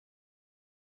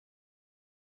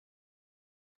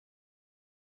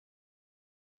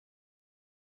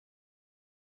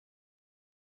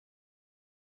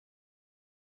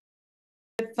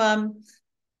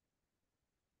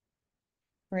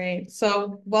Great.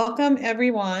 So welcome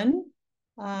everyone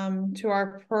to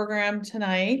our program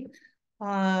tonight.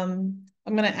 I'm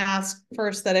going to ask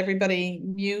first that everybody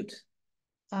mute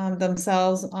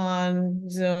themselves on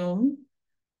Zoom.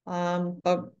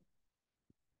 But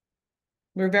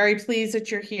we're very pleased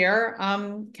that you're here.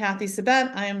 I'm Kathy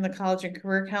Sabet. I am the College and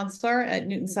Career Counselor at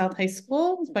Newton South High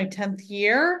School. It's my 10th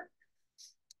year.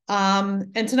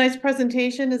 And tonight's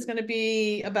presentation is going to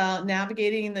be about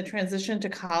navigating the transition to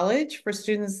college for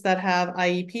students that have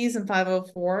IEPs and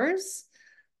 504s.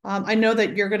 I know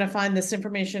that you're going to find this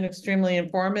information extremely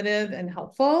informative and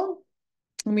helpful.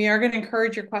 And we are going to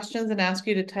encourage your questions and ask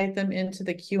you to type them into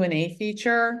the Q&A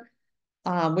feature,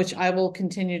 which I will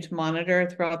continue to monitor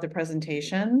throughout the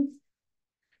presentation.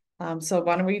 So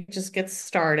why don't we just get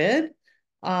started?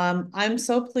 I'm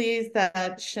so pleased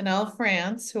that Chanel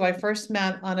France, who I first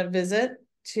met on a visit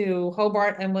to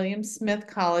Hobart and William Smith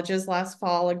colleges last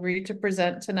fall, agreed to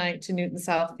present tonight to Newton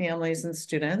South families and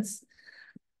students.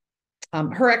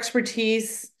 Her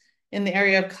expertise in the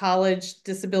area of college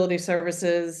disability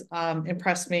services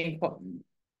impressed me,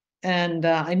 and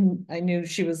I knew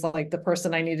she was like the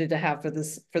person I needed to have for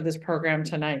this program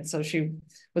tonight. So she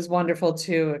was wonderful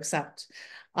to accept.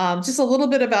 Just a little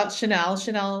bit about Chanel.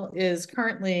 Chanel is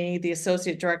currently the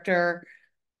Associate Director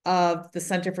of the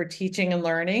Center for Teaching and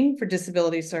Learning for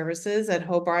Disability Services at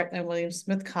Hobart and William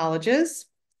Smith Colleges.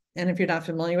 And if you're not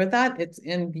familiar with that, it's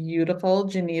in beautiful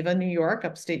Geneva, New York,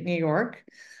 upstate New York.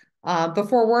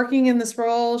 Before working in this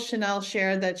role, Chanel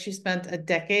shared that she spent a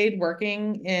decade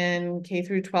working in K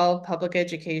through 12 public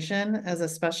education as a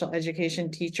special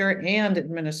education teacher and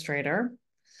administrator.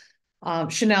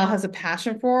 Chanel has a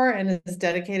passion for and is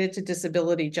dedicated to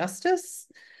disability justice.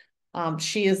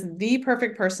 She is the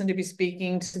perfect person to be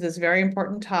speaking to this very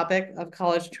important topic of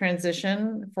college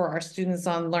transition for our students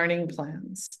on learning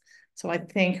plans. So I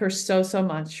thank her so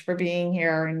much for being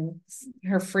here and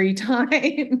her free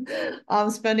time,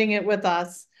 spending it with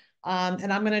us.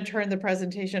 And I'm going to turn the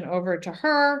presentation over to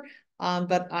her,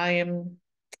 but I am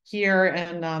here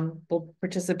and will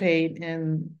participate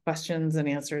in questions and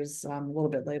answers a little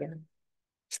bit later.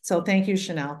 So thank you,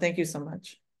 Chanel. Thank you so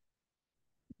much.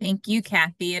 Thank you,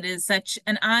 Kathy. It is such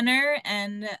an honor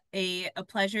and a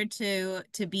pleasure to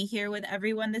be here with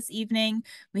everyone this evening.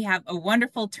 We have a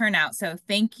wonderful turnout, so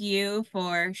thank you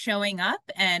for showing up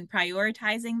and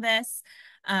prioritizing this.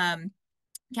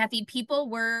 Kathy, people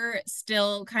were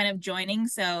still kind of joining,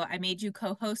 so I made you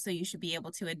co-host, so you should be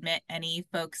able to admit any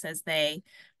folks as they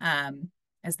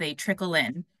trickle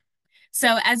in.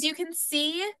 So as you can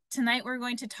see, tonight we're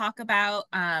going to talk about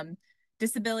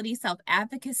disability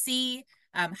self-advocacy,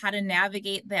 how to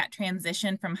navigate that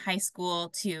transition from high school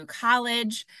to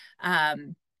college.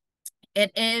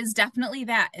 It is definitely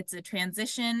that. It's a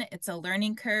transition. It's a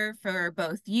learning curve for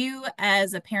both you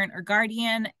as a parent or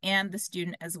guardian and the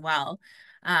student as well.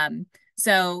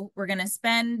 So we're going to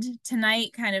spend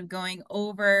tonight kind of going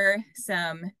over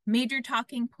some major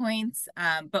talking points,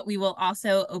 but we will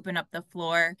also open up the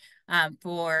floor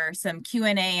for some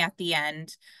Q&A at the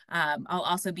end. I'll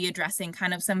also be addressing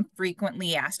kind of some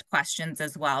frequently asked questions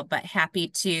as well, but happy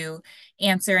to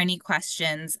answer any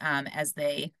questions as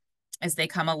they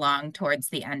come along towards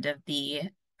the end of the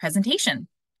presentation.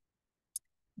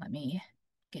 Let me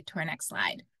get to our next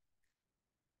slide.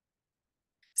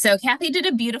 So Kathy did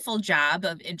a beautiful job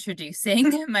of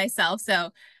introducing myself. So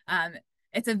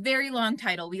it's a very long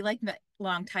title. We like the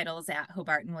long titles at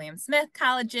Hobart and William Smith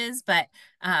colleges, but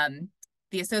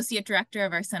the Associate Director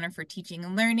of our Center for Teaching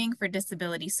and Learning for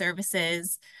Disability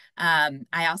Services.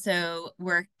 I also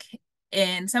work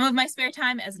in some of my spare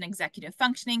time as an executive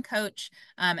functioning coach.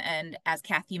 And as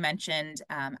Kathy mentioned,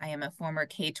 I am a former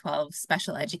K-12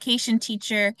 special education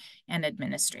teacher and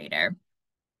administrator.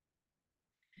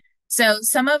 So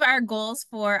some of our goals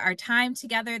for our time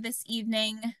together this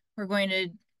evening, we're going to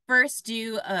first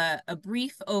do a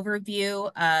brief overview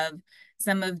of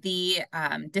some of the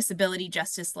disability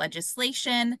justice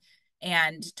legislation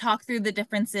and talk through the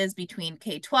differences between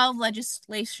K-12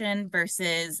 legislation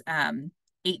versus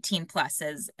 18 plus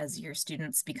as your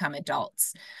students become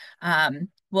adults.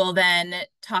 We'll then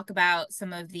talk about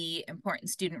some of the important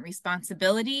student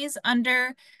responsibilities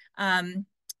under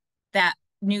that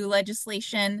new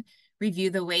legislation,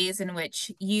 review the ways in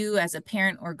which you as a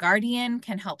parent or guardian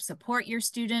can help support your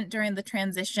student during the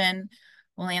transition.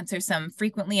 We'll answer some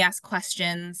frequently asked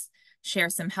questions, share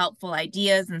some helpful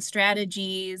ideas and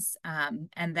strategies,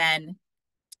 and then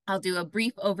I'll do a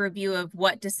brief overview of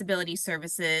what disability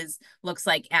services looks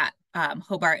like at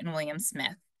Hobart and William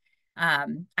Smith.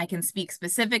 I can speak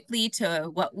specifically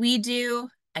to what we do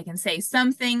I can say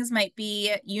some things might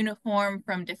be uniform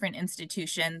from different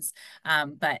institutions,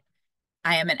 but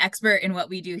I am an expert in what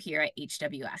we do here at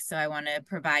HWS, so I want to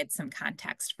provide some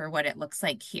context for what it looks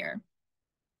like here.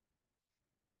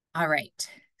 All right,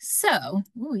 so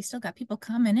we still got people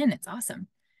coming in. It's awesome.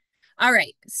 All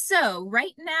right, so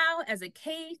right now as a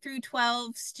K through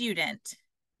 12 student,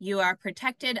 you are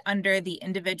protected under the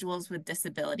Individuals with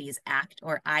Disabilities Act,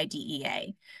 or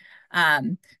IDEA.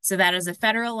 So that is a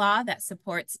federal law that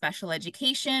supports special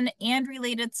education and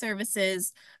related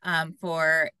services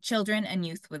for children and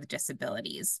youth with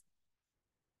disabilities.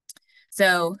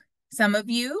 So some of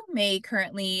you may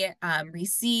currently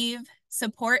receive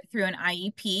support through an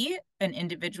IEP, an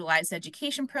individualized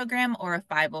education program, or a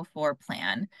 504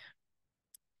 plan.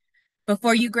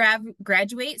 Before you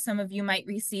graduate, some of you might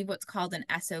receive what's called an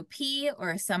SOP,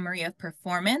 or a summary of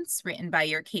performance, written by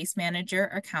your case manager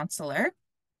or counselor.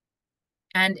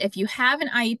 And if you have an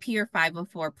IEP or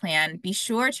 504 plan, be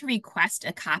sure to request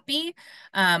a copy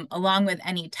along with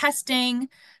any testing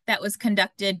that was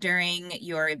conducted during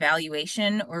your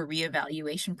evaluation or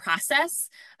reevaluation process.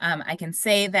 I can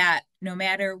say that no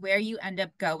matter where you end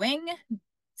up going,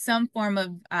 some form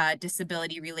of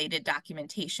disability-related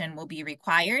documentation will be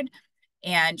required.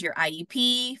 And your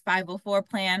IEP, 504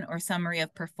 plan, or summary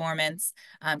of performance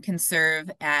can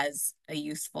serve as a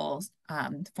useful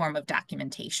form of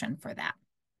documentation for that.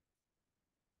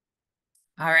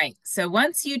 All right, so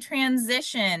once you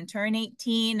transition, turn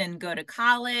 18 and go to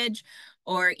college,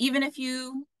 or even if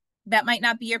that might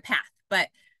not be your path, but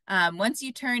once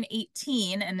you turn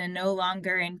 18 and then no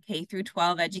longer in K through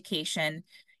 12 education,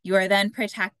 you are then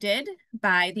protected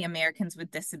by the Americans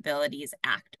with Disabilities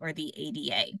Act, or the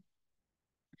ADA.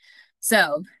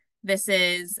 So this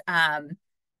is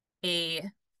a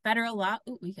federal law.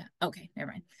 Oh, okay, never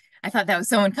mind. I thought that was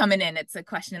someone coming in. It's a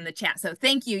question in the chat. So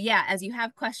thank you. Yeah, as you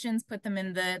have questions, put them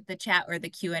in the chat or the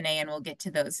Q&A, and we'll get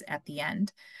to those at the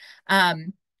end.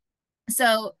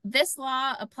 So this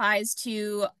law applies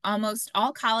to almost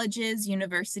all colleges,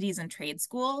 universities, and trade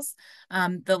schools.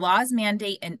 The laws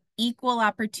mandate an equal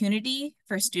opportunity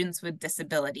for students with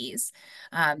disabilities.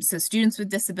 So students with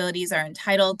disabilities are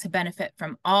entitled to benefit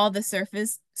from all the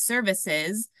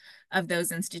services of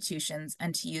those institutions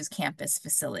and to use campus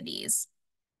facilities.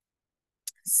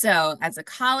 So as a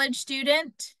college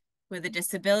student with a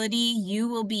disability, you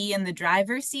will be in the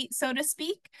driver's seat, so to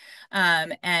speak,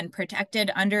 and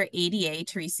protected under ADA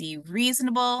to receive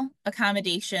reasonable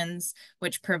accommodations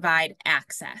which provide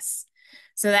access.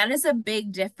 So that is a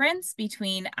big difference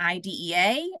between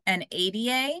IDEA and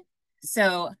ADA.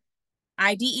 So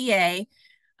IDEA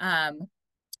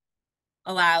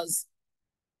allows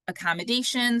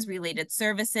accommodations, related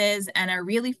services, and are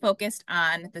really focused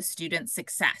on the student's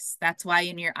success. That's why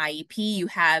in your IEP, you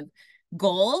have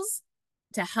goals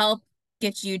to help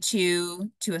get you to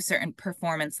a certain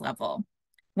performance level.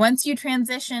 Once you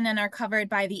transition and are covered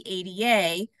by the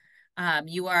ADA,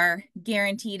 you are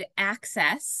guaranteed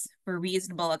access for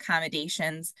reasonable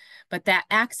accommodations, but that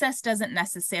access doesn't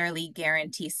necessarily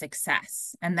guarantee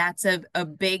success. And that's a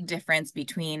big difference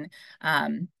between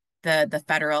the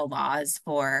federal laws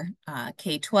for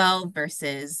K-12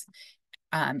 versus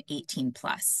 18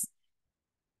 plus.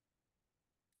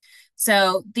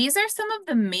 So these are some of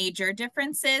the major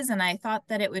differences, and I thought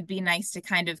that it would be nice to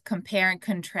kind of compare and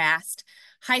contrast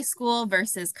high school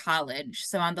versus college.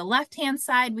 So on the left-hand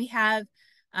side, we have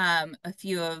a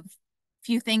few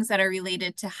things that are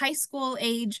related to high school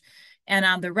age, and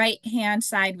on the right-hand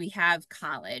side, we have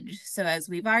college. So as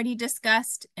we've already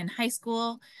discussed, in high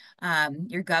school,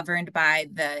 you're governed by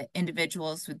the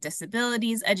Individuals with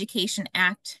Disabilities Education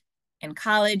Act. In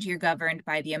college, you're governed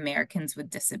by the Americans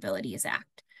with Disabilities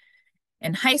Act.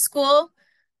 In high school,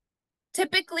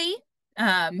 typically,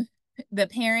 the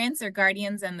parents or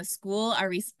guardians and the school are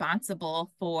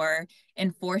responsible for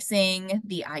enforcing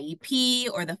the IEP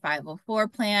or the 504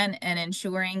 plan and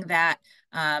ensuring that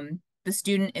the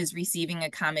student is receiving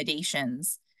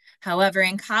accommodations. However,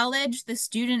 in college, the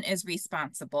student is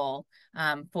responsible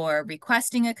for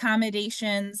requesting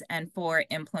accommodations and for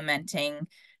implementing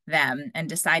them and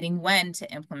deciding when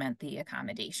to implement the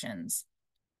accommodations.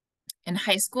 In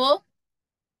high school,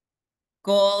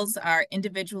 goals are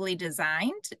individually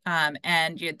designed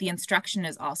and the instruction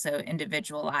is also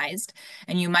individualized,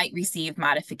 and you might receive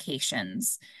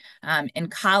modifications. In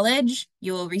college,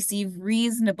 you will receive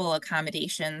reasonable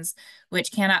accommodations,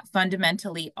 which cannot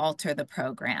fundamentally alter the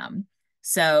program.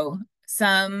 So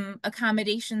some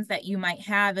accommodations that you might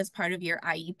have as part of your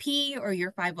IEP or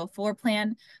your 504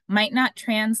 plan might not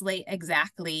translate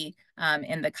exactly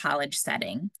in the college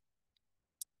setting.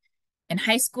 In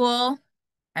high school,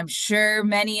 I'm sure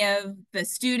many of the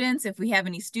students, if we have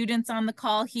any students on the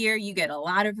call here, you get a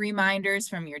lot of reminders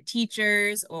from your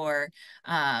teachers or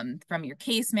from your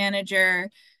case manager,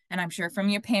 and I'm sure from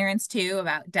your parents too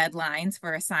about deadlines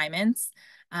for assignments.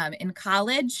 In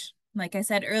college, like I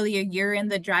said earlier, you're in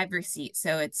the driver's seat,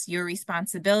 so it's your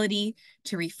responsibility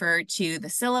to refer to the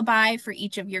syllabi for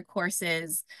each of your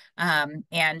courses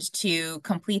and to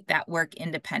complete that work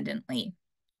independently.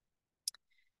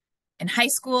 In high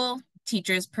school,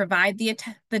 teachers provide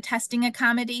the testing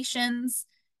accommodations.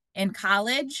 In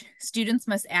college, students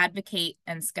must advocate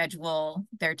and schedule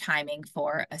their timing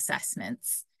for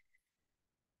assessments.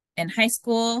 In high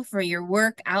school, for your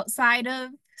work outside of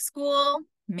school,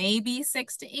 maybe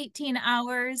 6 to 18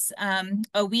 hours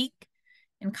a week.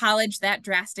 In college, that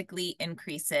drastically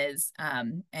increases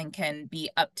and can be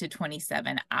up to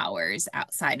 27 hours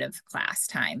outside of class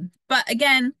time. But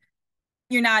again,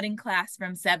 you're not in class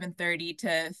from 7:30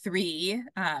 to 3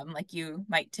 like you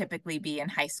might typically be in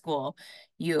high school.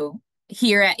 You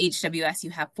here at HWS, you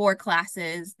have 4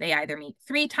 classes. They either meet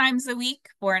 3 times a week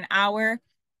for an hour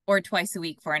or twice a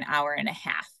week for an hour and a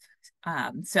half.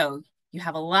 So you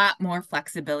have a lot more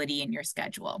flexibility in your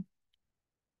schedule.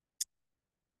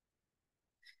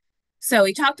 So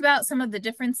we talked about some of the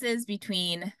differences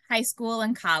between high school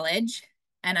and college,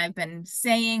 and I've been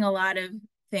saying a lot of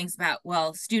things about,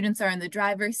 well, students are in the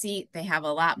driver's seat, they have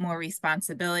a lot more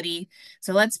responsibility.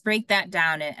 So let's break that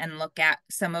down and look at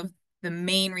some of the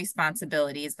main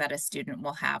responsibilities that a student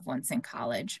will have once in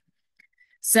college.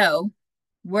 So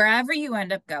wherever you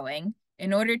end up going,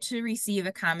 in order to receive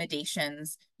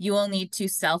accommodations, you will need to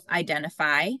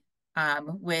self-identify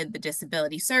with the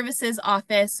Disability Services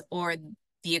Office or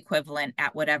the equivalent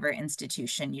at whatever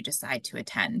institution you decide to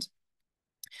attend.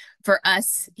 For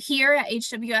us here at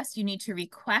HWS, you need to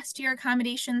request your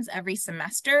accommodations every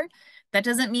semester. That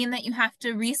doesn't mean that you have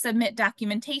to resubmit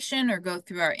documentation or go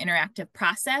through our interactive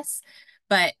process,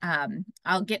 but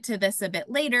I'll get to this a bit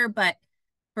later. But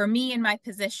for me in my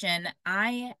position,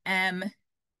 I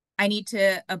need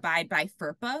to abide by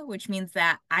FERPA, which means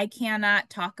that I cannot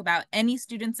talk about any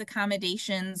student's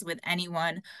accommodations with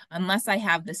anyone unless I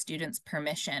have the student's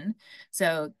permission.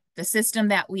 So the system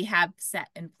that we have set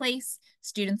in place,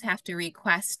 students have to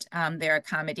request their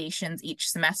accommodations each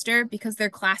semester because their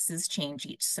classes change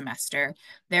each semester.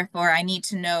 Therefore, I need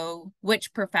to know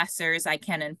which professors I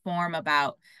can inform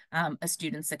about a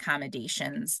student's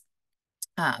accommodations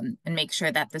and make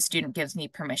sure that the student gives me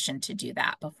permission to do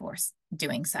that before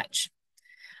doing such.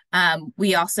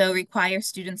 We also require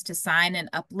students to sign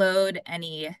and upload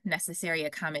any necessary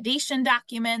accommodation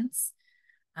documents.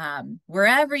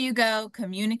 Wherever you go,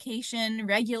 communication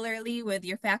regularly with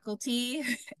your faculty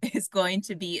is going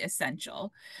to be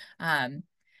essential. And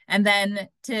then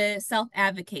to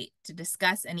self-advocate, to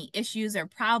discuss any issues or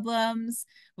problems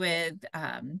with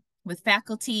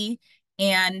faculty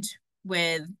and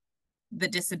with the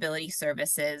disability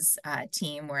services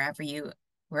team wherever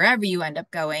you end up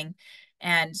going,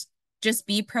 and just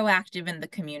be proactive in the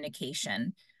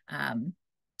communication.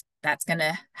 That's going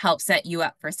to help set you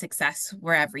up for success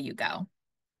wherever you go.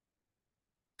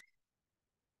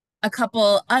 A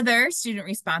couple other student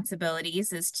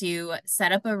responsibilities is to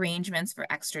set up arrangements for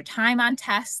extra time on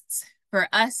tests. For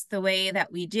us, the way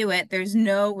that we do it, there's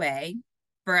no way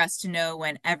for us to know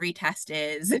when every test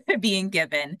is being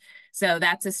given. So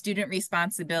that's a student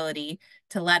responsibility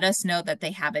to let us know that they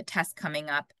have a test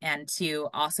coming up and to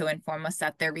also inform us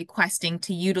that they're requesting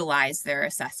to utilize their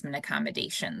assessment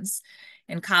accommodations.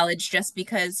 In college, just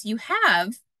because you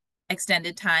have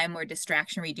extended time or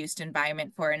distraction reduced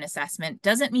environment for an assessment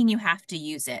doesn't mean you have to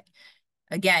use it.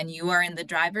 Again, you are in the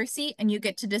driver's seat and you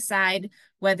get to decide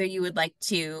whether you would like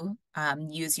to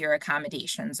use your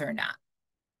accommodations or not.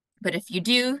 But if you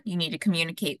do, you need to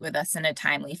communicate with us in a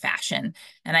timely fashion.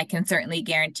 And I can certainly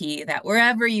guarantee that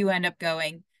wherever you end up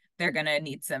going, they're going to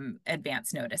need some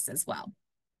advance notice as well.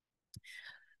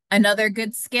 Another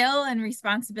good skill and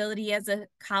responsibility as a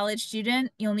college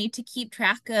student, you'll need to keep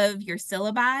track of your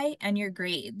syllabi and your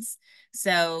grades.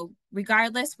 So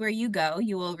regardless where you go,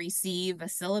 you will receive a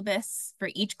syllabus for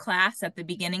each class at the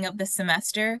beginning of the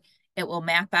semester. It will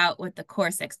map out what the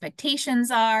course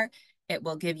expectations are. It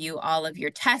will give you all of your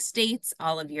test dates,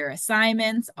 all of your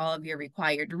assignments, all of your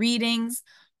required readings,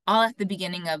 all at the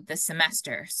beginning of the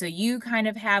semester. So you kind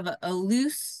of have a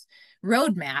loose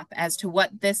roadmap as to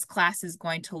what this class is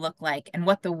going to look like and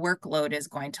what the workload is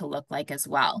going to look like as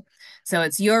well. So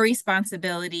it's your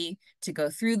responsibility to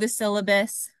go through the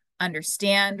syllabus,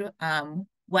 understand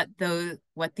what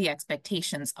the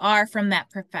expectations are from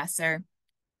that professor,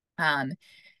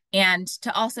 and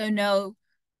to also know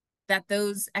that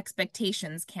those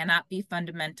expectations cannot be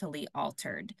fundamentally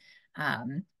altered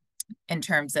in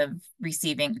terms of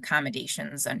receiving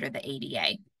accommodations under the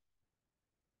ADA.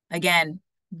 Again,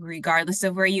 regardless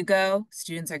of where you go,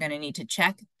 students are going to need to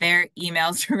check their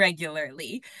emails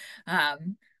regularly.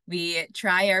 We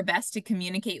try our best to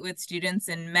communicate with students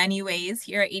in many ways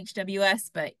here at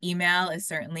HWS, but email is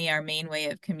certainly our main way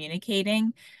of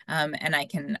communicating. And I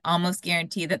can almost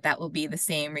guarantee that that will be the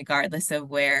same regardless of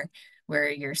where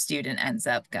your student ends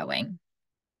up going.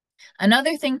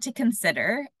 Another thing to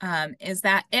consider is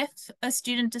that if a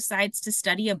student decides to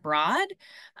study abroad,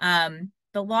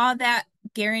 the law that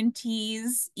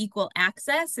guarantees equal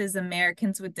access is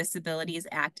Americans with Disabilities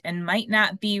Act and might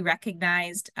not be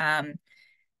recognized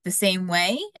the same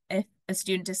way if a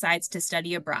student decides to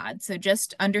study abroad. So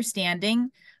just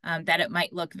understanding that it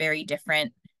might look very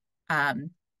different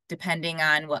depending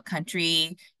on what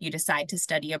country you decide to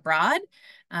study abroad.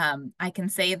 I can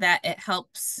say that it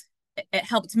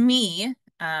helped me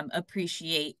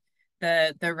appreciate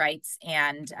the rights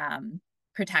and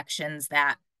protections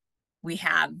that we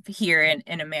have here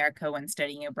in America when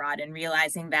studying abroad, and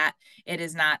realizing that it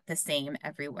is not the same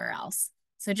everywhere else.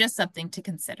 So just something to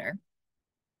consider.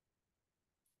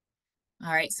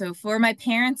 All right, so for my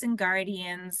parents and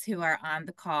guardians who are on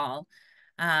the call,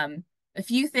 a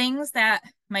few things that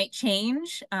might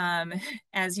change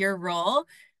as your role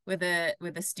with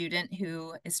a student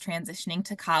who is transitioning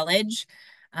to college.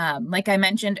 Like I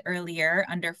mentioned earlier,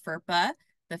 under FERPA,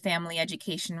 the Family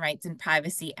Education Rights and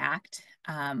Privacy Act,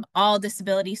 all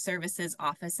Disability Services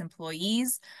Office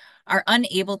employees are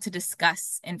unable to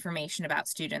discuss information about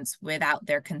students without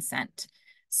their consent.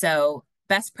 So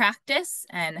best practice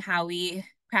and how we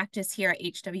practice here at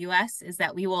HWS is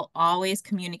that we will always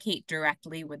communicate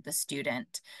directly with the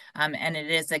student. And it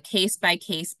is a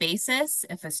case-by-case basis.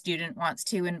 If a student wants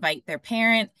to invite their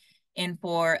parent in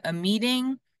for a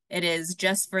meeting, it is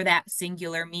just for that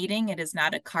singular meeting. It is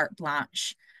not a carte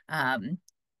blanche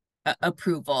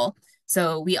approval.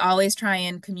 So we always try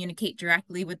and communicate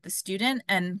directly with the student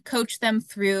and coach them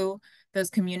through those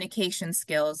communication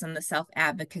skills and the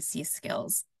self-advocacy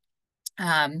skills.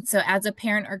 So as a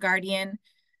parent or guardian,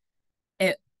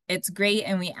 it's great,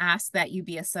 and we ask that you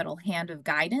be a subtle hand of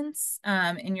guidance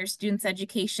in your student's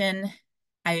education.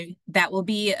 That will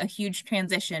be a huge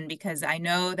transition because I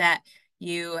know that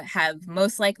you have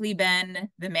most likely been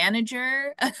the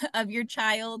manager of your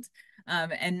child,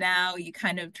 and now you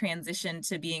kind of transition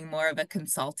to being more of a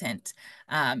consultant.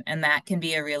 And that can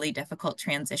be a really difficult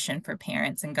transition for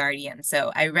parents and guardians.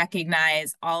 So I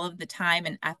recognize all of the time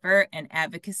and effort and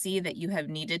advocacy that you have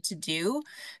needed to do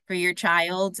for your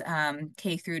child,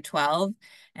 K through 12,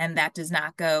 and that does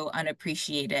not go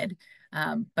unappreciated.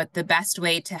 But the best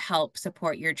way to help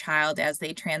support your child as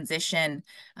they transition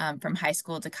from high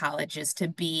school to college is to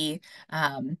be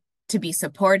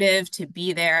supportive, to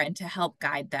be there, and to help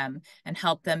guide them and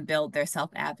help them build their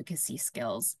self-advocacy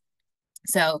skills.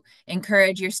 So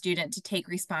encourage your student to take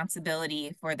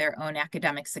responsibility for their own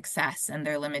academic success and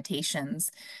their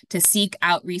limitations, to seek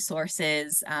out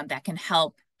resources that can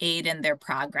help aid in their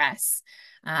progress.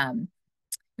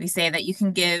 We say that you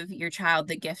can give your child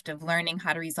the gift of learning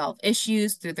how to resolve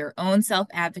issues through their own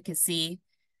self-advocacy.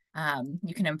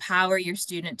 You can empower your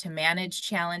student to manage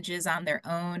challenges on their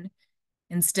own,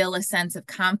 instill a sense of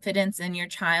confidence in your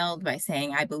child by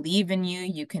saying, I believe in you,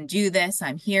 you can do this,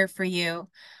 I'm here for you.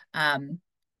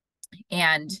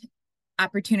 And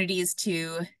opportunities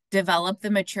to develop the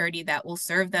maturity that will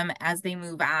serve them as they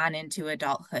move on into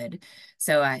adulthood.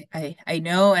 So I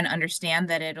know and understand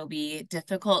that it'll be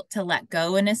difficult to let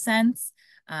go in a sense,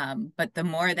 but the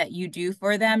more that you do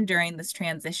for them during this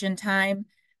transition time,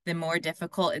 the more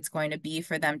difficult it's going to be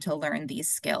for them to learn these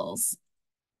skills.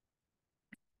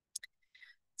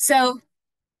 So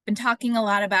been talking a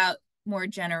lot about more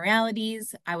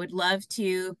generalities. I would love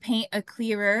to paint a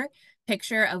clearer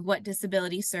picture of what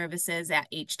disability services at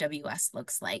HWS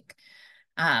looks like.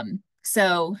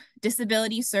 So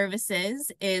disability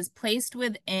services is placed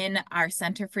within our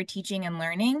Center for Teaching and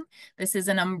Learning. This is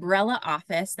an umbrella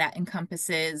office that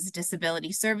encompasses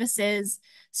disability services,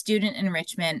 student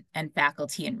enrichment, and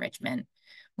faculty enrichment.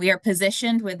 We are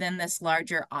positioned within this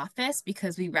larger office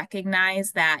because we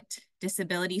recognize that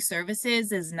disability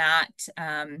services is not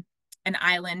an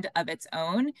island of its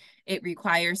own. It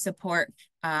requires support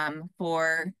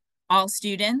for all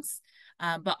students,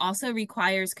 but also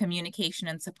requires communication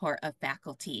and support of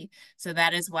faculty. So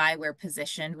that is why we're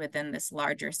positioned within this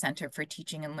larger Center for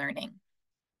Teaching and Learning.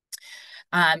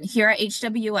 Here at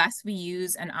HWS, we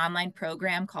use an online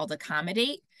program called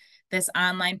Accommodate. This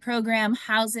online program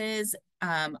houses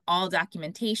all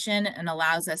documentation and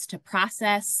allows us to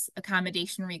process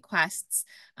accommodation requests.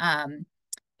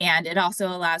 And it also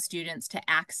allows students to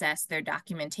access their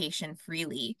documentation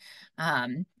freely.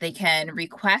 They can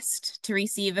request to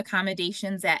receive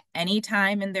accommodations at any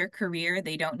time in their career.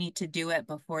 They don't need to do it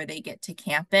before they get to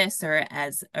campus or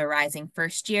as a rising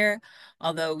first year,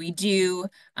 although we do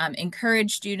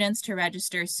encourage students to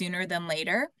register sooner than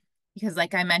later. Because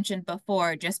like I mentioned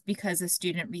before, just because a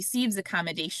student receives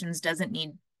accommodations doesn't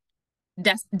mean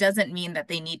that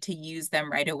they need to use them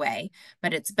right away,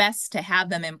 but it's best to have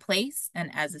them in place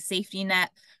and as a safety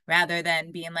net rather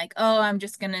than being like, oh, I'm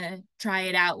just going to try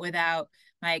it out without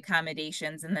my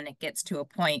accommodations. And then it gets to a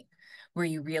point where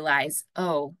you realize,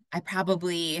 oh, I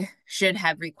probably should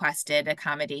have requested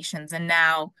accommodations. And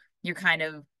now you're kind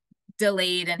of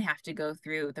delayed and have to go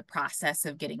through the process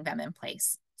of getting them in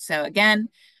place. So again,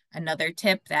 another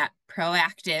tip that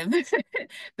proactive,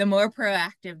 the more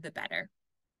proactive, the better.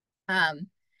 And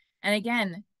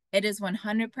again, it is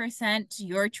 100%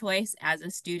 your choice as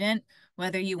a student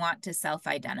whether you want to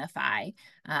self-identify.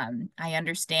 I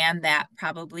understand that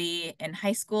probably in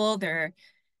high school there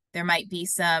might be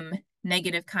some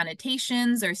negative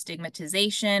connotations or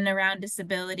stigmatization around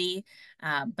disability.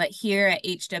 But here at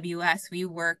HWS, we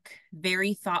work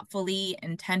very thoughtfully,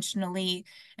 intentionally,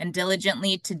 and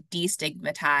diligently to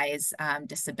destigmatize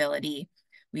disability.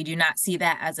 We do not see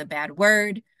that as a bad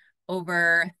word.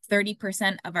 Over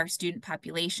 30% of our student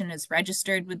population is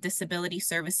registered with disability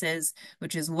services,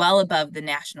 which is well above the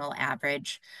national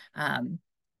average.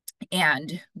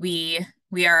 And we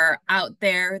are out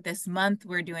there this month.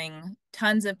 We're doing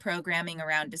tons of programming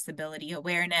around disability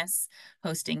awareness,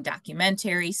 hosting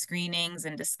documentary screenings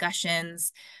and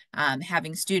discussions,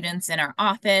 having students in our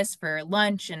office for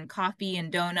lunch and coffee and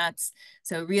donuts.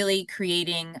 So really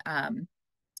creating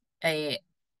a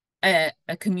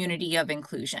community of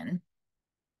inclusion.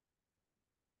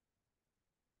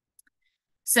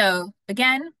 So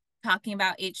again, talking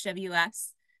about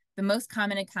HWS, the most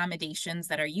common accommodations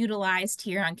that are utilized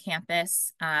here on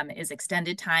campus is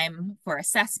extended time for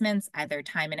assessments, either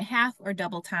time and a half or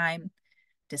double time,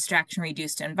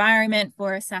 distraction-reduced environment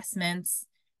for assessments,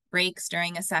 breaks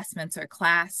during assessments or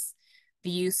class, the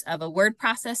use of a word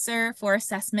processor for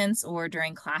assessments or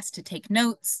during class to take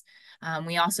notes.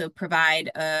 We also provide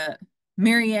a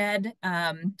myriad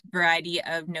variety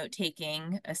of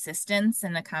note-taking assistance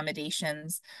and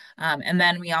accommodations. And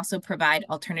then we also provide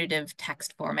alternative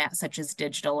text formats such as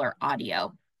digital or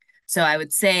audio. So I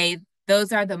would say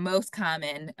those are the most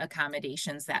common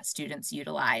accommodations that students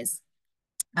utilize.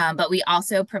 But we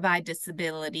also provide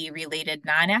disability-related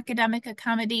non-academic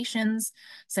accommodations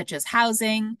such as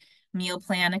housing, meal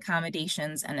plan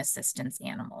accommodations, and assistance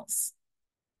animals.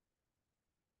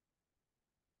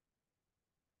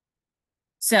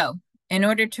 So in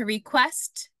order to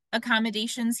request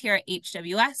accommodations here at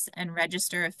HWS and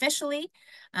register officially,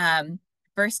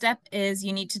 first step is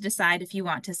you need to decide if you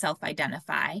want to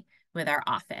self-identify with our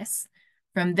office.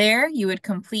 From there, you would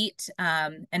complete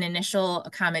an initial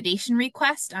accommodation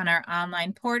request on our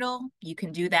online portal. You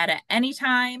can do that at any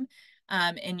time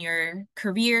in your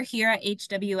career here at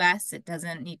HWS. It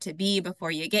doesn't need to be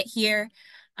before you get here.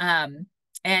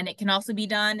 And it can also be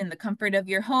done in the comfort of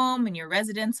your home, in your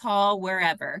residence hall,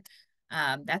 wherever.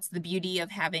 That's the beauty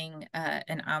of having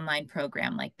an online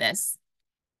program like this.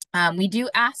 We do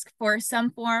ask for some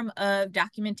form of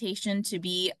documentation to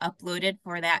be uploaded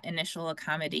for that initial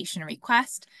accommodation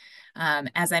request.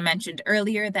 As I mentioned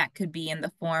earlier, that could be in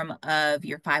the form of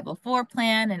your 504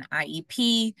 plan, an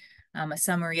IEP, a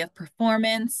summary of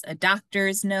performance, a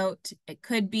doctor's note. It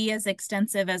could be as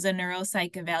extensive as a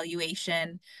neuropsych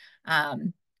evaluation.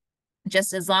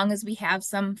 Just as long as we have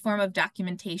some form of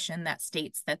documentation that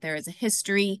states that there is a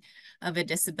history of a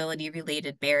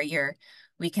disability-related barrier,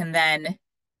 we can then,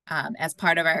 as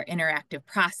part of our interactive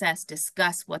process,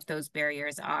 discuss what those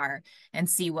barriers are and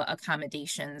see what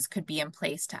accommodations could be in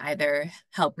place to either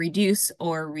help reduce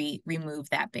or remove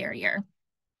that barrier.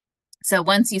 So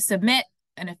once you submit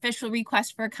an official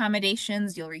request for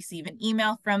accommodations, you'll receive an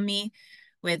email from me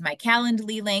with my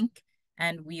Calendly link,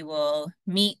 and we will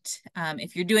meet.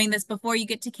 If you're doing this before you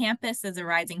get to campus as a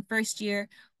rising first year,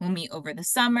 we'll meet over the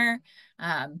summer.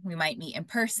 We might meet in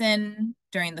person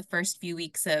during the first few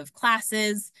weeks of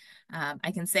classes.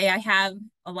 I can say I have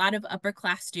a lot of upper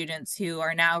class students who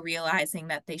are now realizing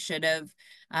that they should have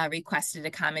requested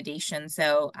accommodation.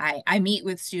 So I meet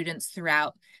with students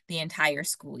throughout the entire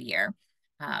school year.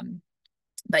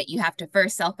 But you have to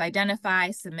first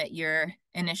self-identify, submit your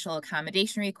initial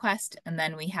accommodation request, and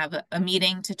then we have a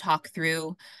meeting to talk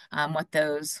through what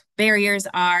those barriers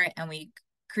are, and we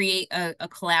create a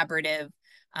collaborative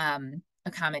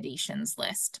accommodations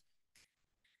list.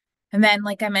 And then,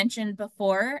 like I mentioned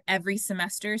before, every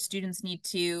semester students need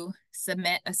to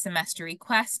submit a semester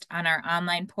request on our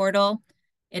online portal.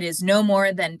 It is no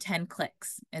more than 10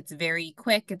 clicks. It's very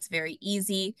quick, it's very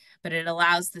easy, but it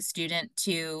allows the student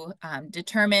to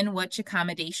determine which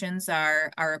accommodations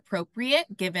are appropriate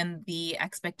given the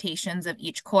expectations of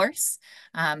each course.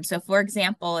 So for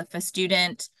example, if a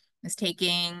student is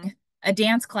taking a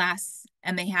dance class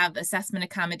and they have assessment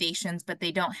accommodations, but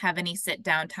they don't have any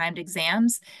sit-down timed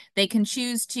exams, they can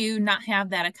choose to not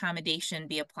have that accommodation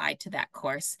be applied to that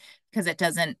course because it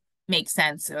doesn't make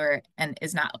sense and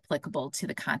is not applicable to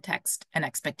the context and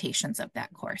expectations of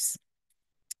that course.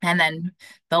 And then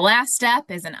the last step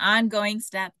is an ongoing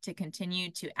step to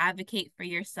continue to advocate for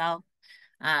yourself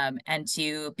and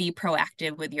to be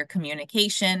proactive with your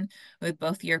communication with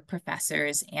both your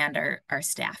professors and our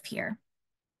staff here.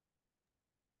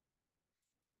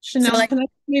 Chanel, can I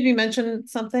maybe mention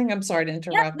something? I'm sorry to Yeah,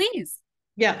 interrupt. please.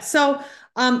 Yeah, so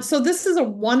this is a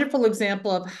wonderful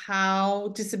example of how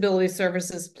disability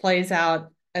services plays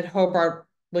out at Hobart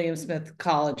William Smith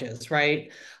colleges,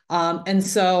 right? And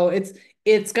so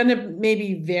it's going to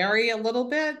maybe vary a little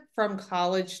bit from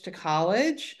college to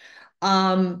college,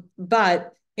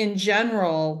 but in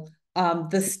general,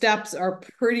 the steps are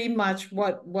pretty much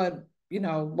what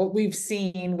what we've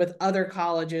seen with other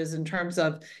colleges in terms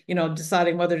of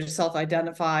deciding whether to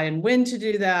self-identify and when to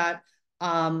do that.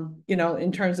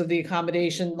 In terms of the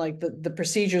accommodation, like the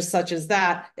procedures such as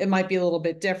that, it might be a little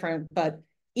bit different, but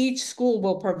each school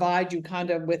will provide you kind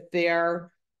of with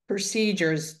their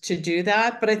procedures to do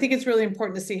that. But I think it's really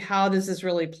important to see how does this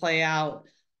really play out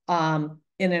in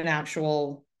an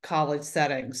actual college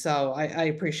setting. So I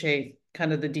appreciate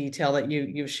kind of the detail that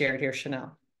you've shared here,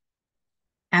 Chanel.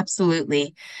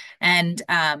 Absolutely. And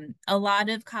a lot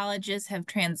of colleges have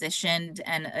transitioned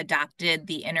and adopted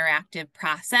the interactive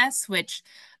process, which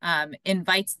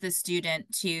invites the student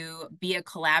to be a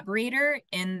collaborator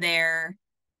in their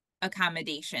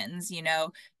accommodations.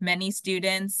 Many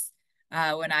students,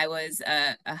 when I was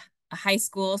a high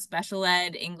school special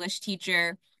ed English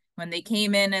teacher, when they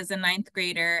came in as a ninth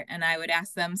grader and I would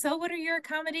ask them, so what are your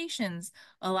accommodations?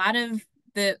 A lot of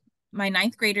my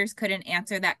ninth graders couldn't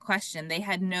answer that question. They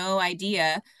had no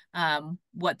idea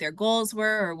what their goals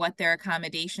were or what their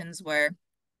accommodations were.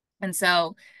 And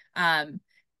so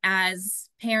as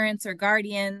parents or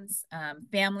guardians,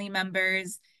 family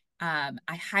members, I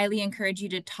highly encourage you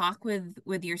to talk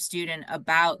with your student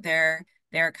about their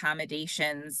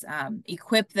accommodations,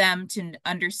 equip them to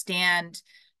understand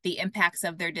the impacts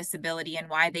of their disability and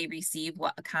why they receive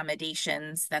what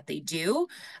accommodations that they do.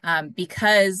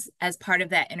 Because as part of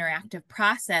that interactive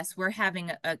process, we're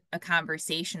having a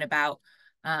conversation about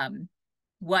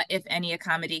what, if any,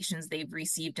 accommodations they've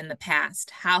received in the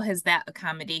past. How has that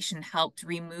accommodation helped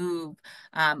remove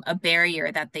a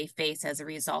barrier that they face as a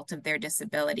result of their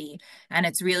disability? And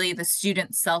it's really the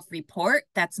student's self-report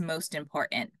that's most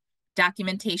important.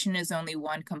 Documentation is only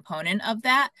one component of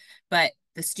that, but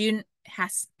the student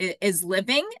is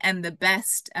living and the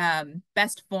best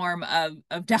form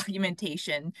of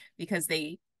documentation, because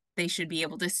they should be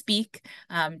able to speak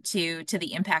to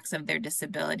the impacts of their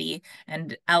disability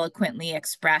and eloquently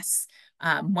express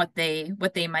what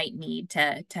they might need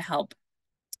to help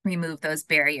remove those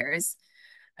barriers.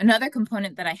 Another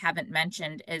component that I haven't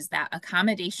mentioned is that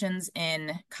accommodations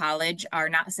in college are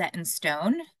not set in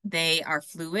stone. They are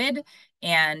fluid,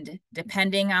 and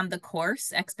depending on the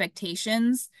course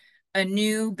expectations, a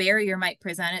new barrier might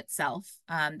present itself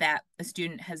that a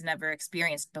student has never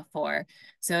experienced before.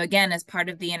 So again, as part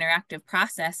of the interactive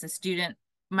process, a student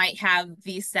might have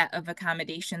these set of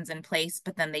accommodations in place,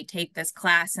 but then they take this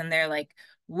class and they're like,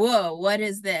 whoa, what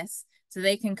is this? So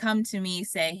they can come to me,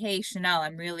 say, hey, Chanel,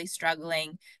 I'm really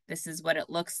struggling. This is what it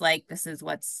looks like. This is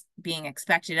what's being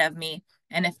expected of me.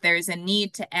 And if there's a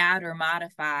need to add or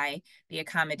modify the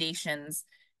accommodations,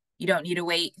 you don't need to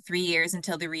wait 3 years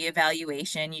until the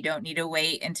reevaluation. You don't need to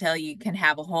wait until you can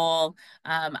have a whole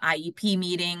IEP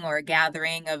meeting or a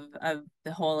gathering of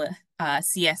the whole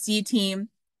CSE team.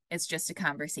 It's just a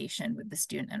conversation with the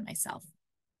student and myself.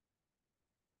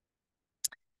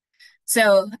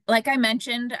 So like I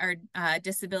mentioned, our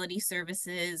Disability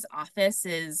Services Office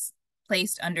is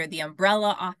placed under the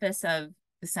umbrella office of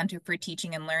the Center for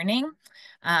Teaching and Learning.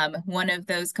 One of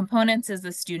those components is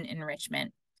the student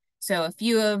enrichment. So a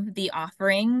few of the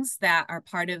offerings that are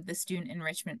part of the student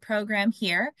enrichment program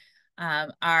here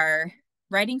are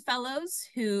writing fellows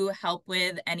who help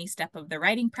with any step of the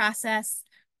writing process,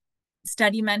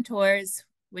 study mentors,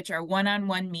 which are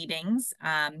one-on-one meetings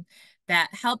that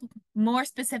help more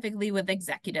specifically with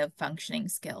executive functioning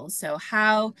skills. So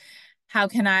how how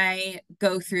can I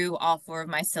go through all 4 of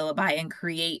my syllabi and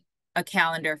create a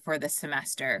calendar for the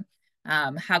semester?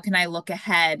 How can I look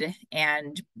ahead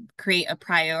and create a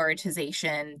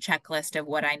prioritization checklist of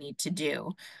what I need to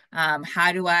do?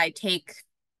 How do I take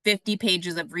 50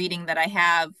 pages of reading that I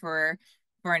have for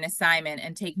an assignment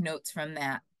and take notes from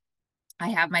that? I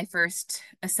have my first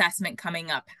assessment coming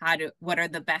up. What are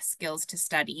the best skills to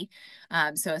study?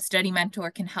 So a study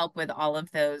mentor can help with all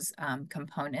of those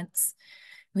components.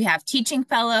 We have teaching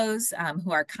fellows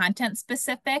who are content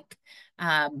specific.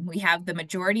 We have the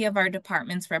majority of our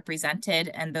departments represented,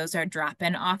 and those are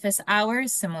drop-in office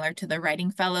hours, similar to the writing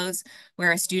fellows,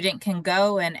 where a student can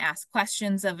go and ask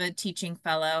questions of a teaching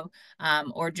fellow,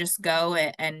 or just go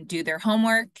and do their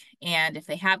homework. And if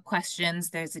they have questions,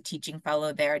 there's a teaching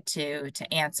fellow there to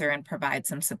answer and provide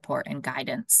some support and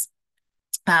guidance.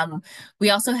 We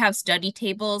also have study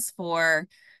tables for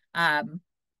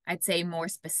I'd say more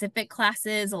specific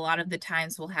classes. A lot of the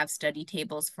times we'll have study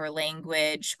tables for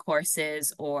language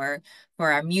courses or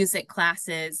for our music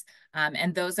classes.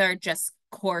 And those are just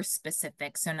course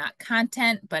specific, so not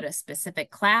content, but a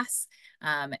specific class.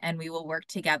 And we will work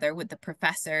together with the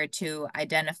professor to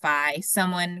identify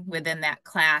someone within that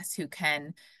class who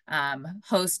can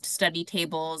host study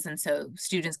tables. And so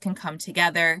students can come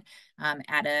together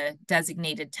at a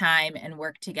designated time and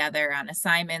work together on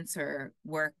assignments or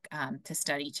work to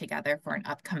study together for an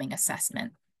upcoming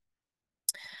assessment.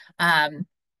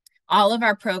 All of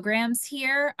our programs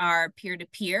here are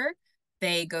peer-to-peer.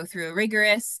 They go through a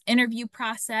rigorous interview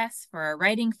process. For our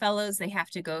writing fellows, they have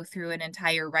to go through an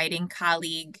entire writing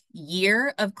colleague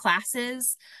year of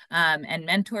classes and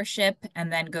mentorship,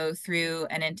 and then go through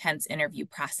an intense interview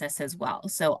process as well.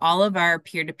 So all of our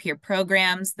peer-to-peer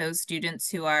programs, those students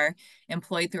who are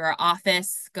employed through our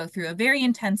office go through a very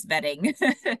intense vetting,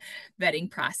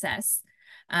 vetting process.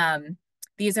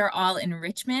 These are all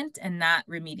enrichment and not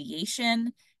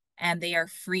remediation, and they are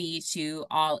free to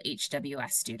all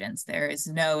HWS students. There is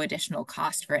no additional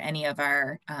cost for any of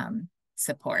our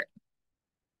support.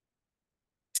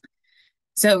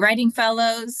 So writing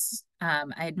fellows, I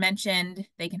had mentioned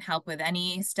they can help with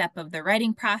any step of the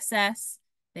writing process.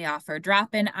 They offer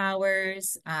drop-in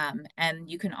hours, and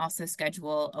you can also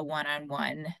schedule a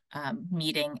one-on-one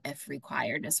meeting if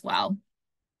required as well.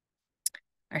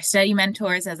 Our study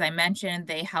mentors, as I mentioned,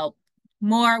 they help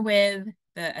more with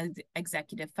the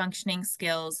executive functioning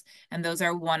skills, and those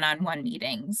are one-on-one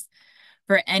meetings.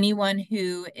 For anyone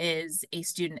who is a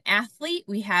student athlete,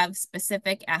 we have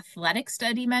specific athletic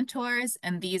study mentors,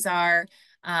 and these are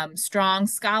strong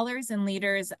scholars and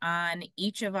leaders on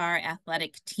each of our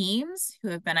athletic teams who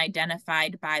have been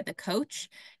identified by the coach,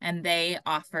 and they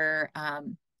offer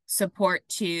support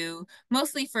to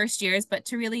mostly first years, but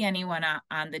to really anyone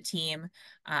on the team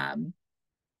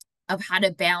of how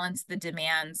to balance the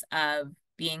demands of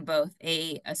being both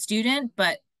a student,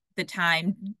 but the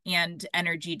time and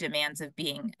energy demands of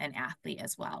being an athlete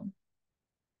as well.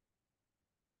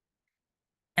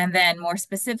 And then more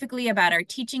specifically about our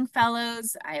teaching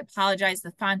fellows, I apologize,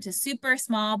 the font is super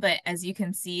small, but as you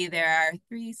can see, there are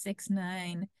 3, 6,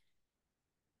 9,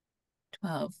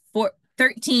 12,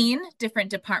 13 different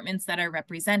departments that are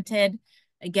represented.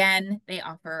 Again, they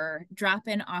offer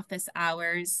drop-in office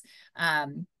hours.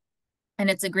 And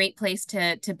it's a great place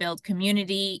to build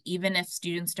community, even if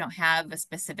students don't have a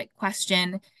specific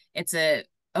question. It's a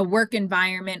work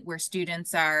environment where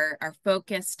students are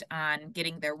focused on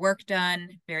getting their work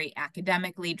done, very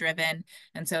academically driven.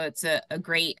 And so it's a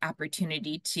great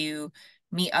opportunity to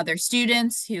meet other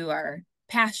students who are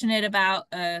passionate about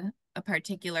a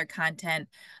particular content,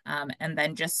 and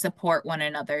then just support one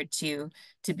another to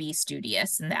be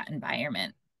studious in that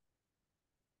environment.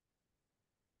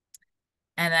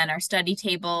 And then our study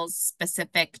tables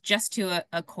specific just to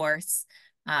a course.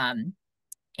 And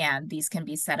these can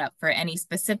be set up for any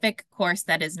specific course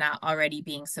that is not already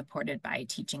being supported by a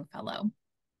teaching fellow.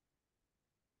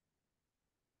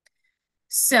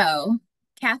 So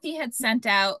Kathy had sent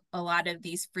out a lot of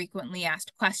these frequently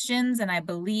asked questions, and I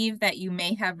believe that you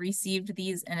may have received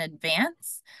these in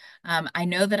advance. I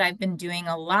know that I've been doing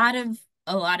a lot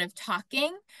of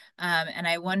talking, and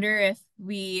I wonder if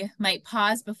we might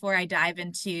pause before I dive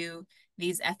into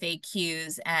these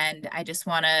FAQs, and I just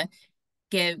want to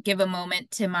give a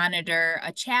moment to monitor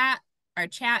our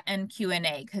chat and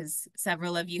Q&A, because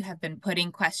several of you have been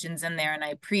putting questions in there, and I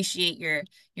appreciate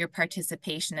your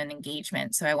participation and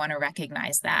engagement. So I want to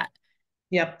recognize that.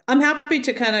 Yep. I'm happy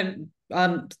to kind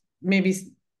of maybe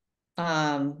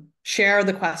share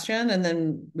the question and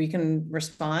then we can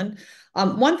respond.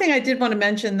 One thing I did want to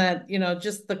mention that,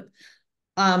 just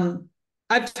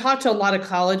I've talked to a lot of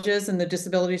colleges and the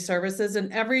disability services,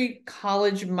 and every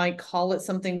college might call it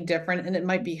something different and it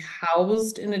might be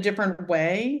housed in a different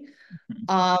way. Mhm.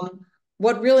 Um,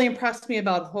 what really impressed me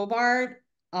about Hobart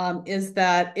is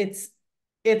that it's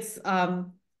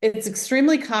it's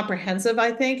extremely comprehensive,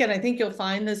 I think, and I think you'll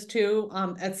find this too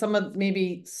at some of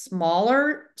maybe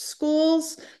smaller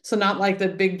schools. So not like the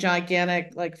big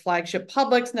gigantic like flagship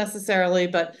publics necessarily,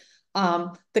 but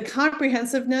the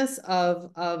comprehensiveness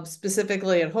of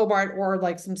specifically at Hobart or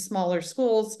like some smaller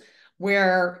schools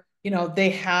where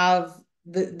they have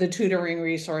the tutoring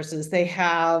resources, they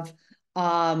have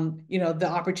the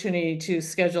opportunity to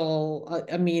schedule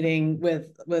a meeting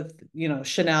with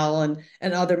Chanel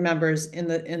and other members in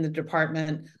the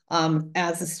department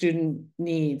as the student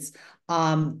needs.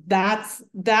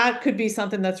 That could be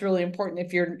something that's really important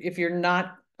if you're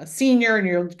not a senior and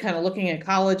you're kind of looking at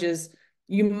colleges,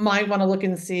 you might want to look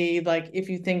and see like if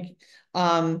you think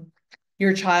um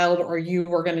your child or you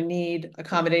are going to need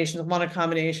accommodations, want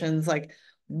accommodations, like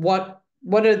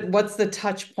what's the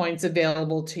touch points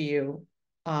available to you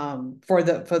for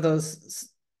those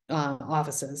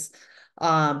offices.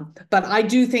 But I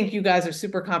do think you guys are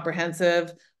super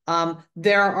comprehensive.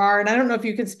 There are, and I don't know if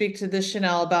you can speak to this,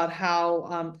 Chanel, about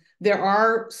how there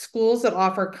are schools that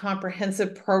offer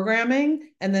comprehensive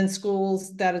programming, and then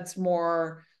schools that it's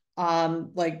more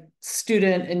like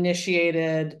student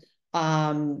initiated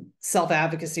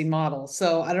self-advocacy model.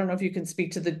 So I don't know if you can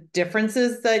speak to the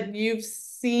differences that you've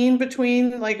seen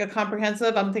between like a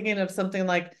comprehensive. I'm thinking of something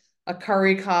like a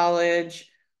Curry College,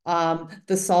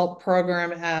 the SALT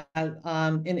program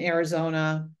in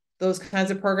Arizona, those kinds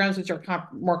of programs which are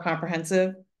more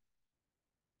comprehensive.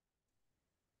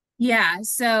 Yeah,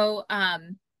 so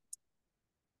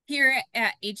here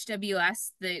at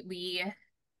HWS that we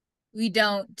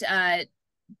don't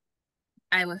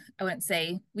I wouldn't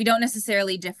say we don't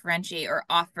necessarily differentiate or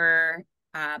offer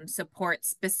support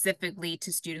specifically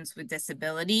to students with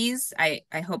disabilities. I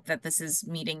hope that this is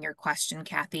meeting your question,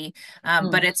 Kathy.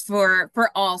 But Mm. it's for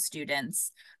all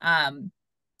students.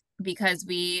 Because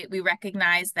we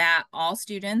recognize that all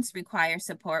students require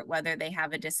support, whether they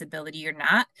have a disability or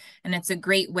not. And it's a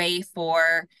great way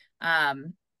for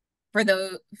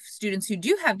those students who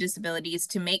do have disabilities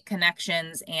to make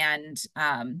connections and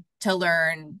to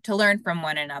learn from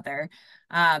one another.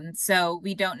 So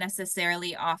we don't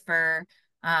necessarily offer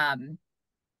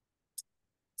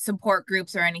support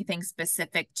groups or anything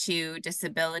specific to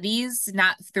disabilities,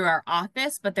 not through our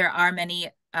office, but there are many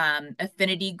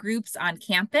affinity groups on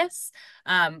campus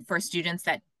for students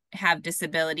that have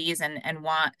disabilities and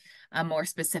want a more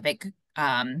specific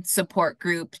support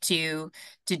group to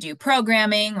do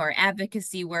programming or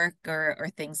advocacy work or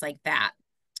things like that.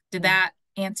 Did Mm. that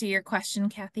answer your question,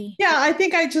 Kathy? Yeah, I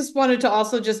think I just wanted to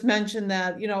also just mention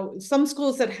that, some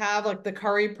schools that have like the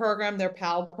Curry program, their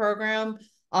PAL program,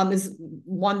 is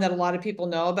one that a lot of people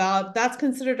know about. That's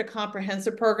considered a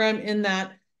comprehensive program in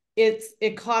that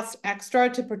it costs extra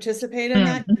to participate in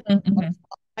that,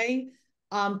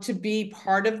 Mm-hmm. to be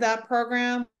part of that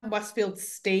program. Westfield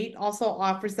State also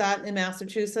offers that in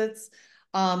Massachusetts.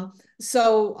 And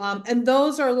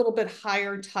those are a little bit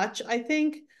higher touch, I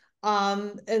think.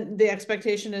 And the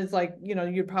expectation is like,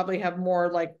 you'd probably have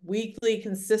more like weekly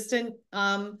consistent,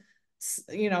 contact,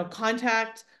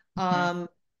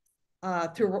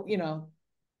 through,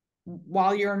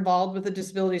 while you're involved with the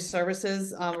disability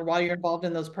services, or while you're involved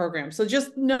in those programs. So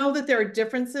just know that there are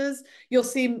differences. You'll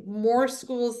see more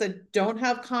schools that don't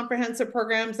have comprehensive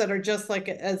programs that are just like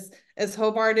as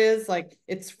Hobart is, like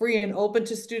it's free and open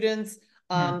to students.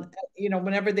 Mm-hmm.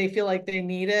 Whenever they feel like they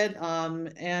need it.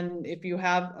 And if you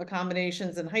have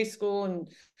accommodations in high school and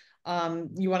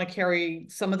you want to carry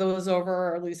some of those over,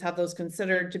 or at least have those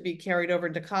considered to be carried over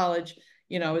into college,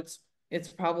 it's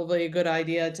probably a good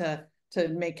idea to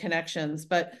make connections.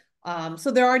 But so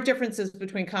there are differences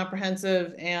between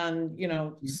comprehensive and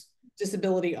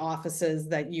disability offices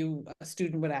that a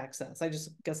student would access. I just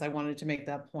guess I wanted to make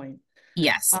that point.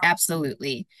 Yes,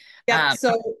 absolutely. Yep.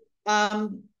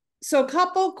 Um, So a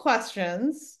couple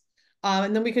questions,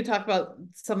 and then we could talk about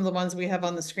some of the ones we have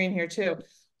on the screen here too.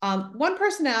 One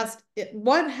person asked,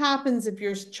 what happens if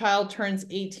your child turns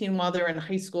 18 while they're in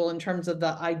high school in terms of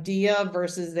the IDEA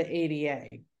versus the ADA?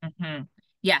 mhm.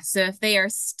 Yeah, so if they are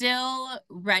still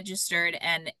registered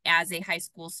and as a high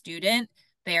school student,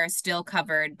 they are still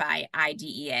covered by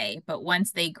IDEA. But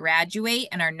once they graduate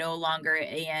and are no longer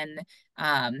in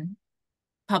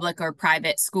public or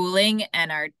private schooling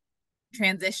and are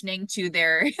transitioning to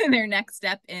their their next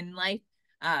step in life,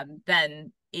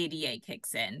 then ADA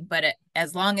kicks in. But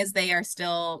as long as they are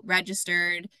still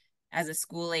registered as a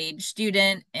school age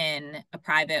student in a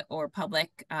private or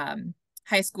public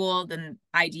high school, then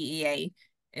IDEA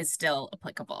is still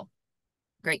applicable.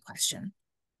 Great question.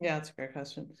 Yeah, that's a great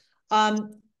question.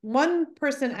 One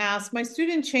person asked, my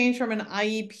student changed from an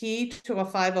IEP to a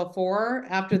 504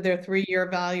 after their 3-year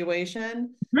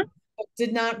evaluation, but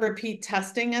did not repeat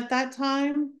testing at that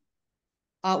time.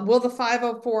 Will the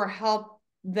 504 help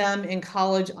them in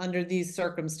college under these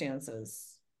circumstances?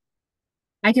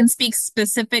 I can speak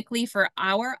specifically for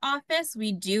our office.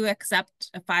 We do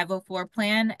accept a 504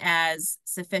 plan as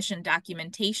sufficient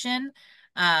documentation.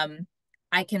 Um,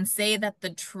 I can say that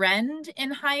the trend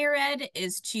in higher ed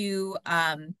is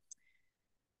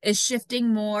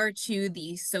shifting more to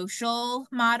the social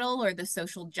model or the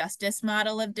social justice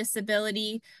model of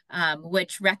disability,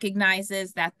 which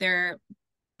recognizes that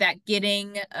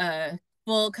getting a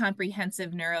full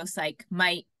comprehensive neuropsych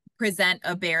might present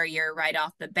a barrier right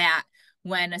off the bat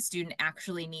when a student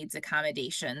actually needs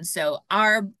accommodation. So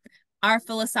our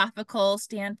philosophical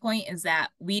standpoint is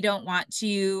that we don't want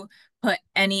to put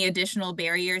any additional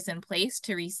barriers in place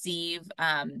to receive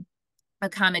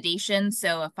accommodation.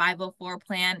 So a 504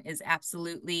 plan is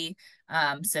absolutely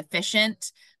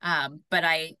sufficient. But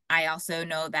I also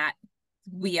know that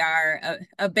we are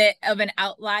a bit of an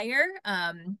outlier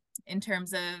in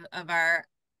terms of our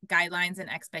guidelines and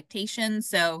expectations.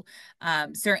 So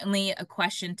certainly a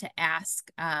question to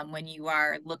ask when you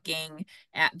are looking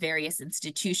at various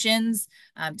institutions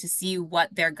to see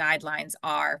what their guidelines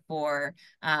are for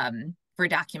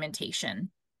documentation.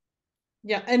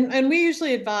 Yeah, and we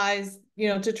usually advise,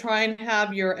 to try and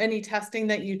have any testing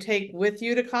that you take with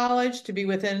you to college to be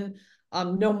within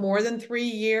no more than 3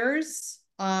 years.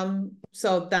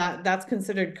 So that's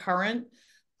considered current.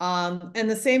 And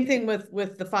the same thing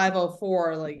with the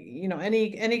 504, like,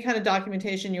 any kind of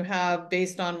documentation you have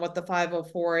based on what the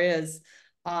 504 is,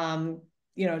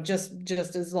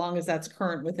 just as long as that's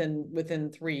current within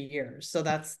 3 years. So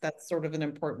that's sort of an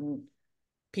important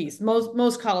piece.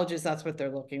 Most colleges, that's what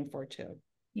they're looking for too.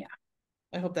 Yeah.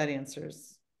 I hope that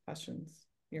answers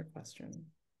your question.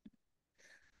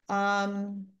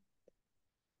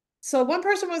 So one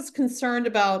person was concerned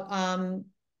about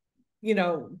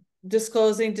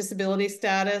disclosing disability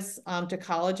status to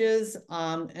colleges,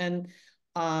 and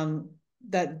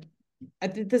that I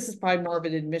think this is probably more of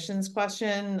an admissions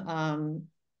question.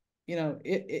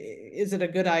 Is it a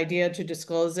good idea to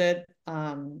disclose it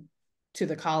to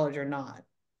the college or not?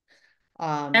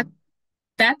 That, Um,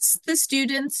 that's the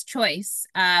student's choice.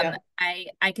 yeah,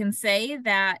 I can say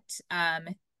that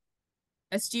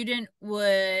a student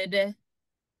would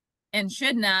and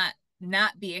should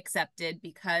not be accepted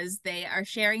because they are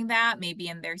sharing that maybe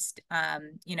in their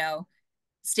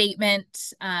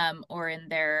statement or in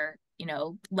their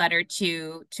letter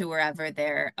to wherever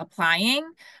they're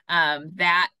applying.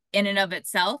 That in and of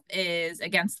itself is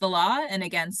against the law and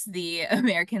against the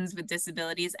Americans with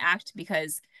Disabilities Act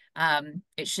because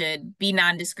it should be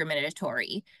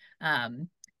non-discriminatory.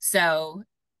 So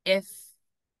if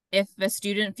if a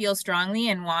student feels strongly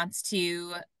and wants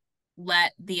to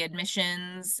let the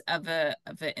admissions of an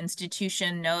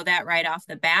institution know that right off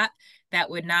the bat, that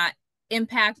would not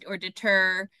impact or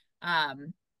deter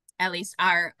at least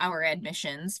our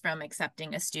admissions from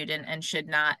accepting a student and should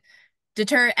not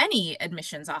deter any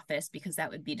admissions office because that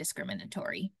would be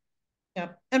discriminatory. yeah.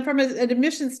 And from an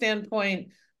admission standpoint,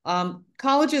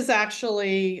 colleges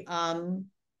actually, for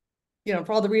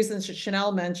all the reasons that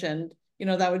Chanel mentioned,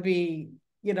 that would be,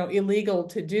 illegal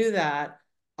to do that.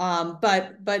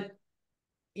 But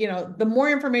the more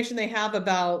information they have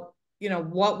about,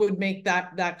 what would make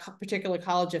that particular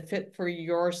college a fit for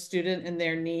your student and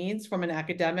their needs from an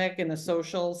academic and a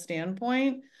social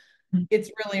standpoint,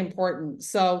 it's really important.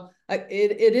 So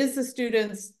it is the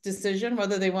student's decision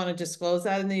whether they want to disclose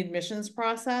that in the admissions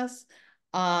process,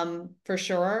 for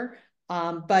sure.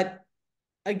 But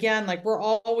again, like, we're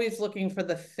always looking for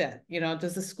the fit.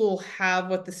 Does the school have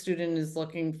what the student is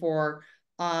looking for?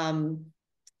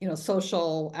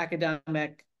 Social,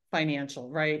 academic, financial,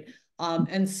 right?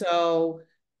 And so,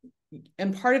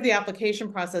 and part of the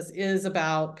application process is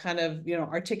about kind of,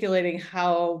 articulating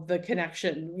how the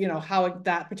connection, how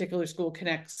that particular school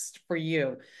connects for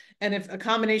you. And if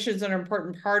accommodations is an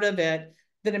important part of it,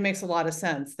 then it makes a lot of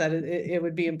sense that it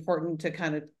would be important to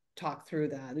kind of talk through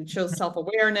that. It shows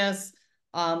self-awareness,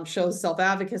 shows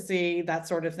self-advocacy, that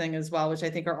sort of thing as well, which I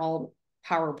think are all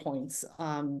PowerPoints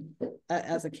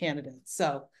as a candidate.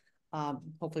 So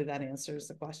hopefully that answers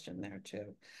the question there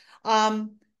too.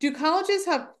 Do colleges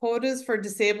have quotas for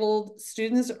disabled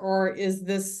students, or is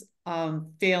this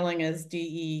failing as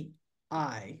DEI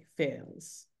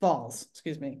falls,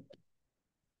 excuse me.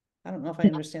 I don't know if I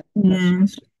understand the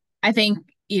question. I think,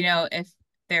 if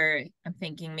I'm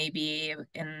thinking maybe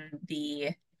in the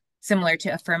similar to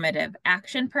affirmative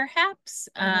action, perhaps.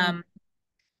 Mhm.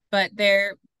 But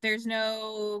there's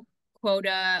no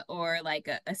quota or like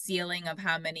a ceiling of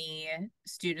how many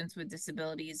students with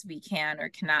disabilities we can or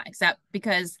cannot accept,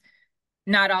 because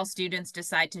not all students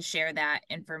decide to share that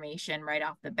information right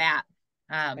off the bat.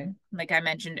 Right. Like I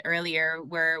mentioned earlier,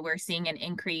 we're seeing an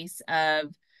increase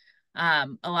of a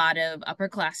lot of upper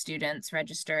class students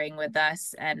registering with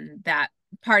us. And that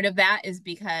part of that is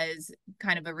because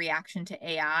kind of a reaction to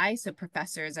AI. So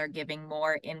professors are giving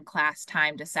more in-class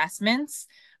timed assessments,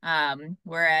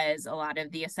 whereas a lot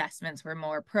of the assessments were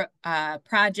more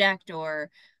project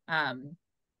um,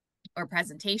 or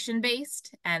presentation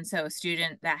based. And so a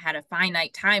student that had a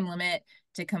finite time limit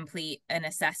to complete an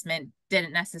assessment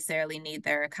didn't necessarily need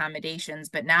their accommodations,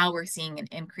 but now we're seeing an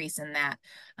increase in that.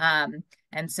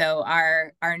 And so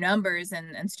our numbers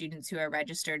and students who are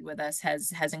registered with us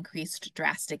has increased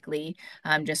drastically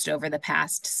just over the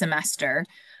past semester.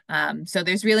 So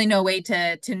there's really no way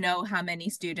to know how many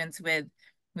students with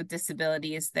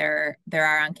disabilities there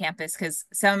are on campus, because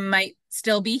some might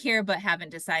still be here but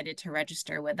haven't decided to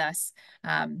register with us.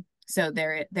 So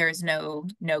there is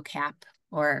no cap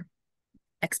or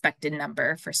expected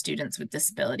number for students with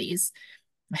disabilities.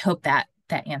 I hope that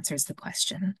answers the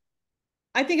question.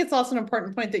 I think it's also an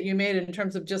important point that you made in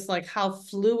terms of just like how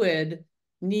fluid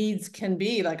needs can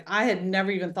be. Like I had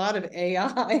never even thought of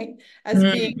AI as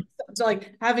being Mm.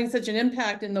 like having such an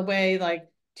impact in the way like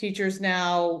teachers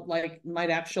now like might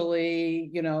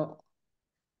actually,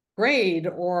 grade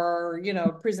or,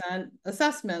 present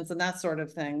assessments and that sort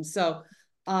of thing. So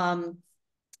um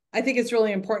I think it's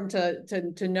really important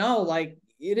to know like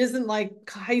it isn't like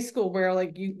high school where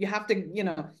like you have to,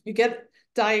 you get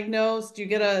diagnosed, you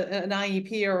get an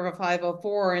IEP or a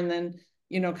 504 and then,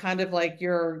 kind of like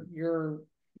you're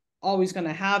always going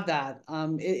to have that.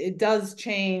 It does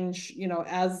change,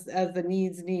 as the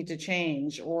needs need to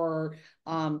change, or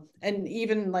and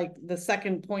even like the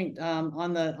second point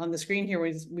on the screen here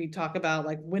was we talk about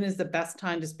like when is the best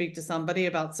time to speak to somebody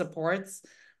about supports.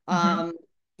 Mhm. Um,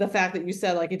 the fact that you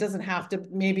said like it doesn't have to,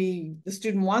 maybe the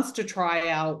student wants to try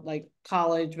out like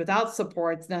college without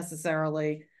supports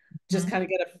necessarily, just Mhm. kind of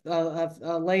get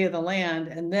a lay of the land,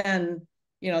 and then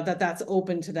that's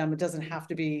open to them. It doesn't have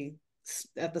to be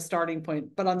at the starting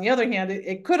point. But on the other hand,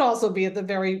 it could also be at the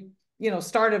very,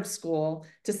 start of school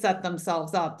to set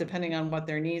themselves up depending on what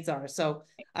their needs are. So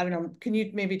I don't know, can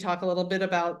you maybe talk a little bit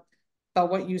about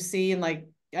what you see? And like,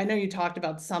 I know you talked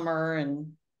about summer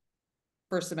and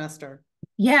first semester.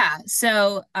 Yeah.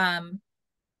 So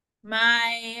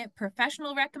my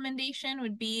professional recommendation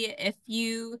would be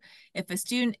if a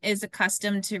student is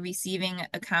accustomed to receiving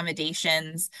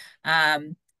accommodations,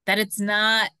 that it's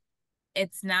not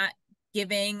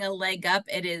giving a leg up.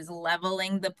 It is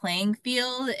leveling the playing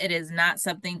field. It is not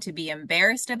something to be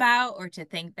embarrassed about or to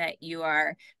think that you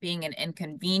are being an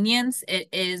inconvenience. It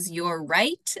is your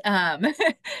right.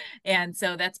 And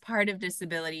so that's part of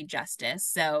disability justice.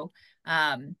 So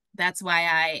that's why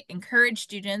I encourage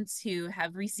students who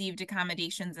have received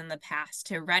accommodations in the past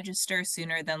to register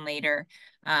sooner than later,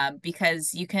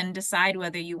 because you can decide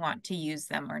whether you want to use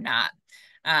them or not.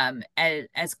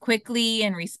 As quickly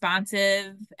and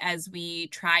responsive as we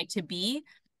try to be,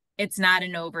 it's not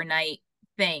an overnight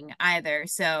thing either.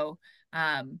 So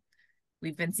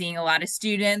we've been seeing a lot of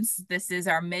students. This is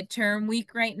our midterm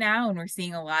week right now, and we're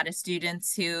seeing a lot of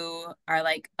students who are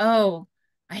like, oh,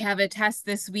 I have a test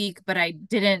this week, but I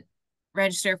didn't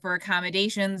register for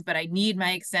accommodations, but I need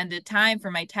my extended time for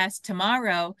my test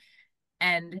tomorrow.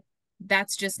 And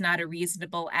that's just not a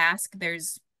reasonable ask.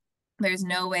 There's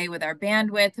no way with our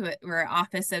bandwidth, we're an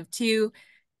office of two,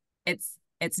 it's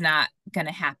not going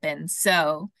to happen.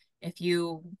 So if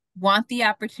you want the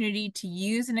opportunity to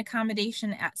use an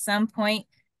accommodation at some point,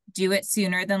 do it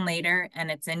sooner than later,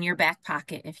 and it's in your back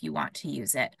pocket if you want to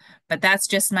use it. But that's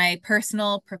just my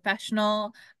personal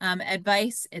professional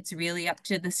advice. It's really up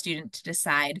to the student to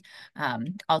decide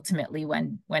ultimately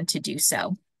when to do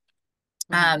so.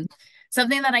 Mhm. Um,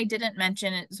 Something that I didn't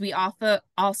mention is we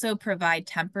also provide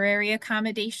temporary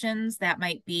accommodations that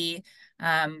might be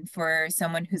for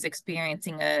someone who's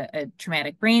experiencing a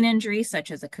traumatic brain injury, such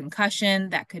as a concussion.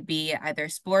 That could be either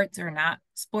sports or not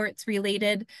sports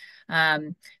related.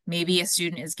 Maybe a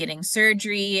student is getting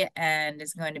surgery and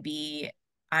is going to be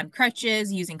on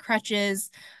crutches, using crutches.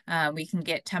 We can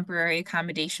get temporary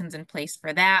accommodations in place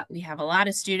for that. We have a lot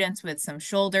of students with some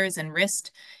shoulders and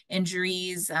wrist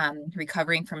injuries,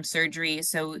 recovering from surgery.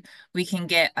 So we can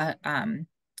get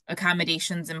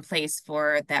accommodations in place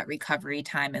for that recovery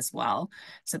time as well.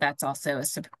 So that's also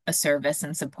a service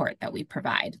and support that we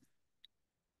provide.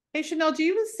 Hey, Chanel, do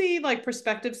you see like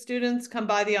prospective students come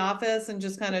by the office and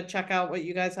just kind of check out what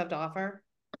you guys have to offer?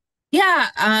 Yeah,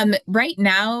 right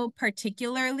now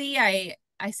particularly I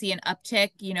see an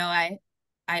uptick.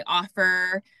 I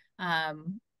offer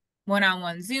um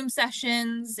one-on-one Zoom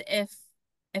sessions if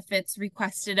it's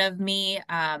requested of me.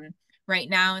 Right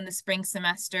now in the spring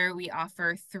semester we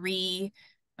offer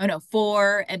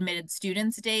four admitted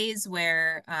students days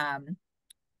where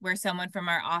someone from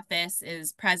our office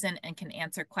is present and can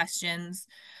answer questions.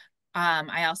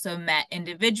 I also met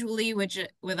individually, which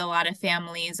with a lot of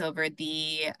families over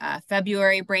the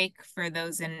February break. For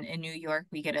those in New York,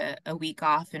 we get a week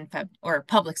off in or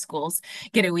public schools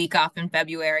get a week off in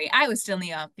February. I was still in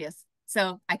the office,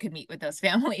 so I could meet with those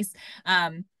families.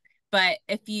 But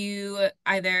if you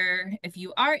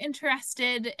are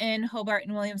interested in Hobart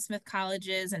and William Smith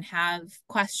colleges and have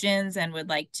questions and would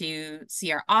like to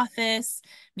see our office,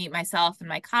 meet myself and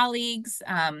my colleagues,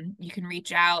 you can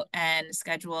reach out and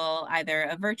schedule either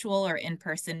a virtual or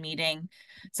in-person meeting.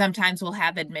 Sometimes we'll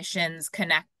have admissions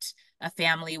connect a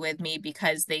family with me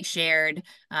because they shared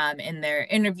in their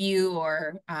interview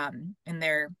or in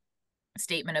their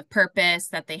statement of purpose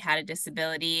that they had a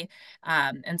disability.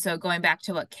 And so going back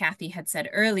to what Kathy had said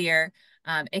earlier,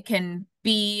 it can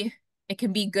be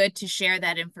good to share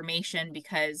that information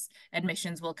because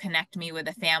admissions will connect me with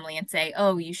a family and say,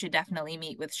 oh, you should definitely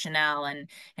meet with Chanel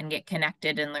and get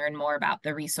connected and learn more about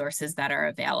the resources that are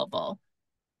available.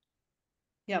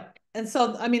 Yep. And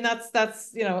so, I mean, that's,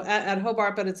 at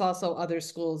Hobart, but it's also other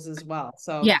schools as well.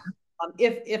 So, Yeah.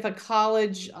 if a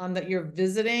college that you're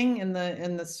visiting in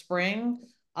the spring,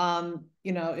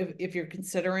 if you're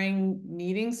considering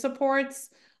needing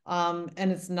supports, and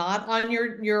it's not on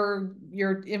your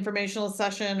informational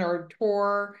session or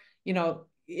tour,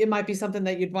 it might be something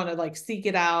that you'd want to like seek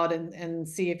it out and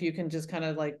see if you can just kind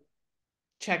of like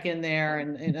check in there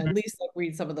and at Mhm. least like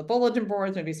read some of the bulletin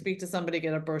boards, maybe speak to somebody,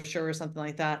 get a brochure or something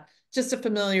like that, just to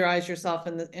familiarize yourself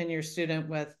and your student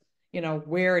with,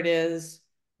 where it is,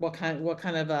 what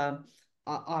kind of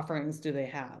offerings do they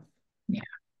have. Yeah,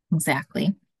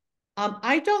 exactly.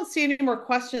 I don't see any more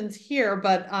questions here,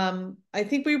 but I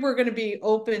think we were going to be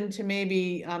open to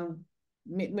maybe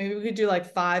we could do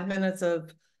like 5 minutes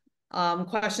of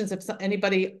questions. If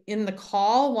anybody in the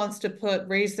call wants to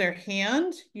raise their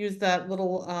hand, use that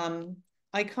little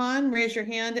icon, raise your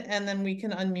hand, and then we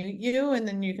can unmute you, and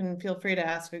then you can feel free to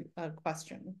ask a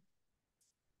question.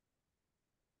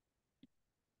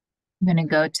 I'm going to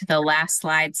go to the last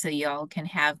slide so y'all can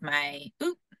have my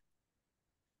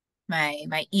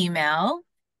email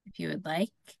if you would like.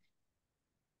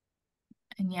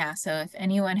 And yeah, so if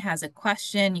anyone has a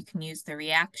question, you can use the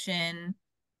reaction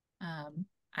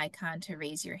icon to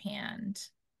raise your hand.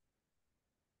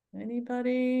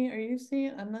 Anybody, are you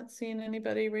seeing? I'm not seeing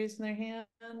anybody raising their hand.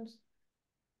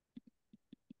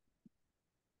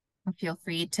 Or feel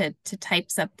free to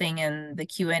type something in the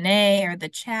Q&A or the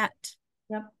chat.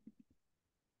 Yep.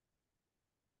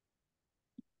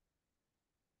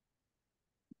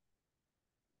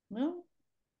 No.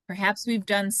 Perhaps we've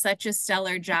done such a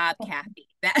stellar job, Kathy.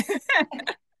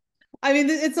 I mean,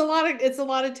 it's a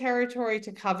lot of territory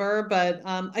to cover, but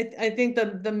I think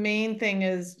the main thing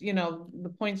is,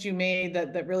 the points you made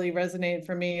that really resonate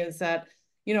for me is that,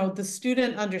 the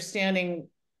student understanding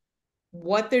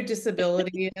what their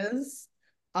disability is,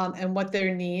 and what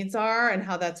their needs are, and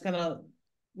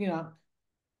you know,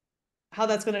 how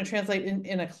that's going to translate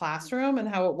in a classroom and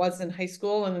how it was in high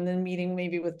school, and then meeting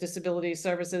maybe with disability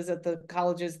services at the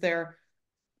colleges they're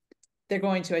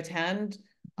going to attend,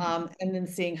 and then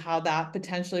seeing how that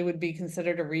potentially would be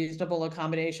considered a reasonable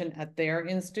accommodation at their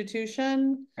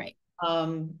institution, Right.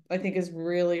 I think is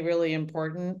really, really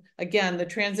important. Again, the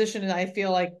transition, and I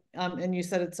feel like, and you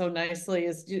said it so nicely,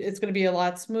 is it's going to be a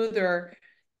lot smoother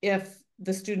if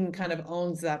the student kind of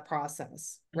owns that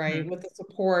process, right? Mhm. With the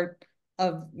support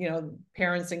of,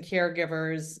 parents and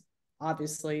caregivers,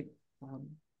 obviously. Um,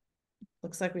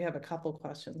 Looks like we have a couple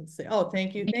questions. Let's see. Oh,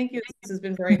 thank you. Thank you. This has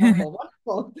been very helpful.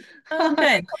 Wonderful. Oh,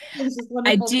 good. This is I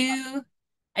wonderful. do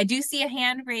I do see a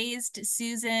hand raised,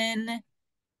 Susan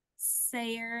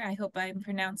Sayer. I hope I'm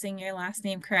pronouncing your last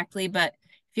name correctly, but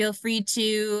feel free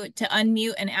to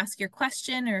unmute and ask your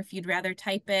question, or if you'd rather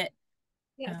type it.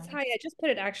 Yes, Um, hi. I just put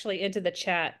it actually into the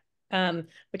chat,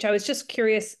 which I was just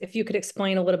curious if you could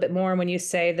explain a little bit more when you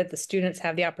say that the students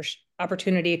have the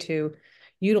opportunity to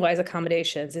utilize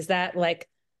accommodations. Is that like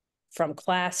from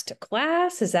class to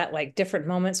class? Is that like different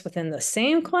moments within the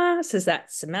same class? Is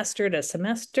that semester to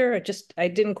semester? I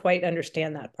didn't quite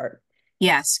understand that part.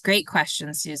 yes, great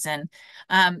question, Susan.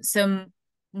 So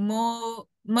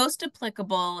most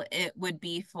applicable it would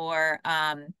be for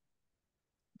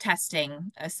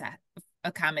testing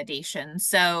accommodation.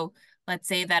 So let's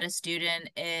say that a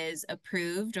student is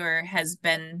approved or has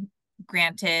been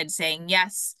granted saying,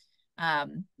 yes,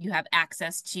 you have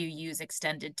access to use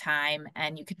extended time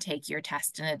and you can take your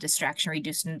test in a distraction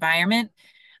reduced environment.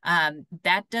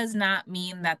 That does not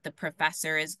mean that the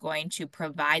professor is going to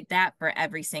provide that for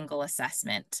every single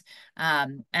assessment.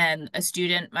 And a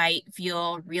student might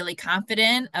feel really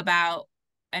confident about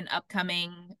an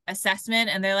upcoming assessment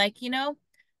and they're like,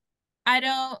 I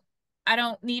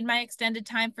don't need my extended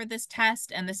time for this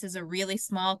test, and this is a really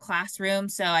small classroom,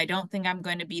 so I don't think I'm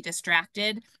going to be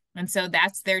distracted. And so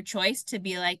that's their choice to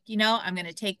be like, I'm going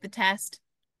to take the test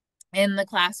in the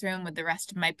classroom with the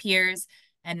rest of my peers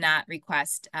and not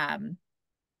request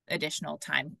additional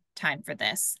time for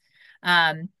this.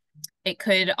 It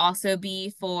could also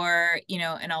be for,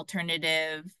 an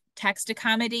alternative text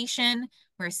accommodation.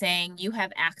 We're saying you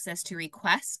have access to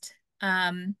request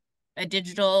a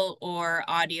digital or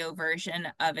audio version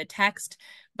of a text,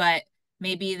 but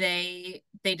maybe they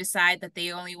decide that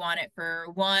they only want it for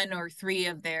 1 or 3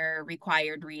 of their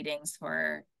required readings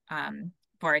for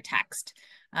a text.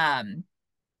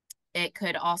 It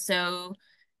could also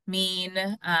mean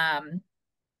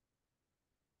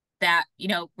that,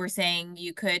 we're saying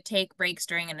you could take breaks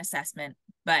during an assessment,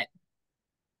 but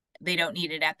they don't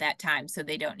need it at that time, so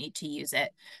they don't need to use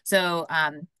it. So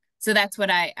that's what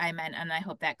I meant, and I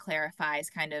hope that clarifies,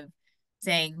 kind of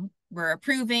saying we're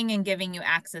approving and giving you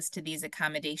access to these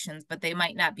accommodations, but they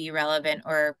might not be relevant,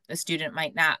 or a student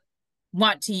might not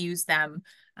want to use them.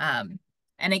 And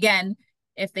again,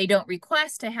 if they don't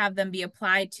request to have them be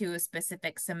applied to a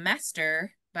specific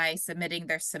semester by submitting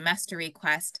their semester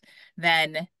request,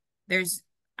 then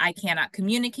I cannot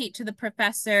communicate to the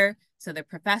professor, so the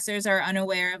professors are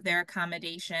unaware of their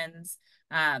accommodations,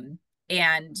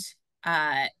 and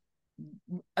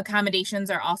accommodations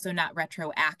are also not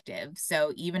retroactive.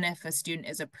 So even if a student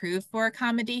is approved for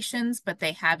accommodations, but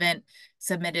they haven't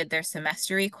submitted their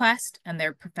semester request and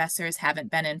their professors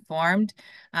haven't been informed,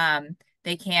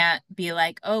 they can't be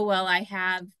like, oh, well, I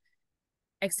have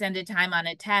extended time on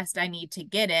a test, I need to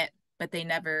get it, but they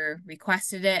never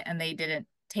requested it and they didn't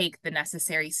take the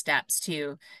necessary steps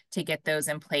to get those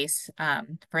in place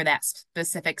for that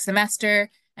specific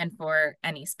semester and for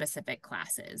any specific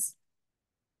classes.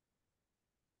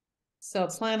 So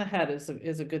plan ahead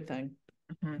is a good thing.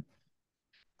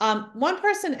 Mm-hmm. One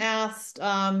person asked,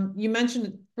 you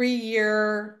mentioned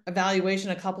 3-year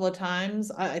evaluation a couple of times.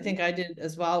 I think I did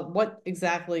as well. What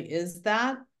exactly is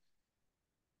that?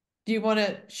 Do you want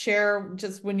to share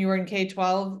just when you were in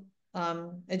K-12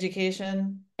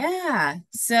 education? Yeah,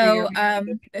 so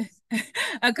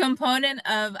a component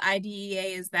of IDEA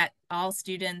is that all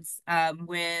students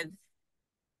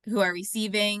who are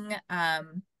receiving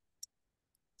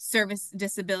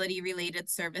disability related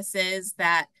services,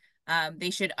 that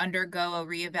they should undergo a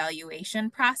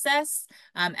reevaluation process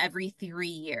every 3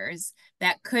 years.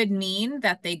 That could mean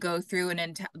that they go through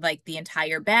the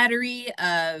entire battery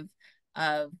of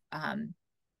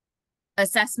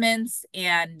assessments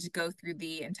and go through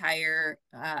the entire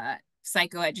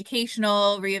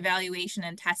psychoeducational reevaluation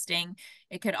and testing.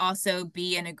 It could also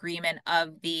be an agreement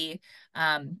of the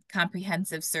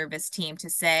comprehensive service team to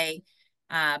say,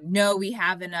 no, we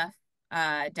have enough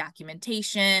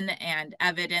documentation and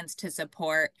evidence to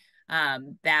support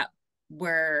that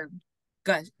we're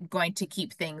going to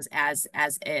keep things as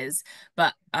is,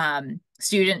 but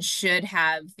students should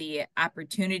have the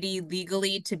opportunity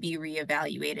legally to be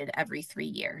reevaluated every 3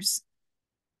 years.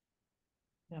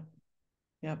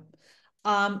 Yep.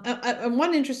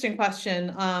 One interesting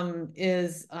question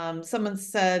is someone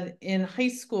said in high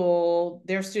school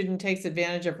their student takes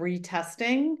advantage of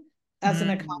retesting as an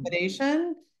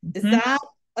accommodation. Is that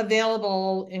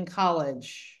available in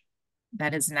college?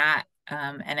 That is not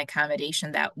an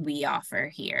accommodation that we offer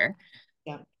here.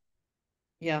 Yeah.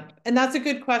 Yeah. And that's a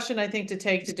good question, I think, to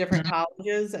take to different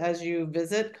colleges as you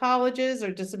visit colleges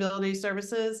or disability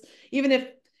services, even if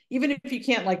you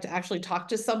can't like to actually talk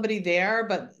to somebody there,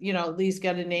 but at least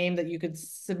get a name that you could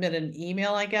submit an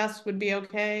email, I guess would be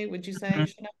okay. Would you say,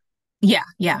 Chanel?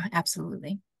 Yeah,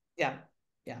 absolutely. Yeah.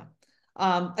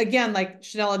 Again, like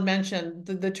Chanel had mentioned,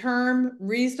 the term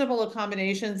reasonable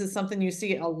accommodations is something you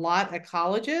see a lot at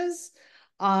colleges.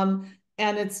 And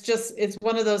it's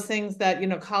one of those things that,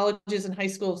 colleges and high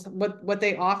schools, what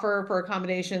they offer for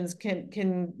accommodations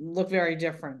can look very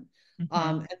different.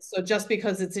 And so just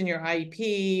because it's in your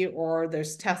IEP or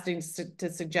there's testing to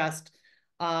suggest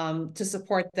to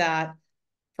support that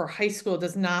for high school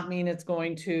does not mean it's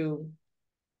going to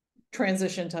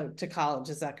transition to college.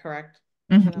 Is that correct?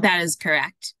 That is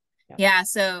correct. Yeah,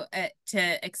 so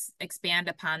to expand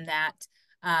upon that,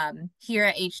 Here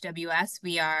at HWS,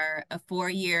 we are a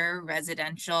 4-year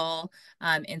residential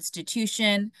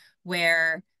institution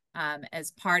where,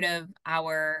 as part of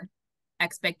our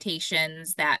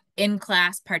expectations, that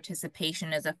in-class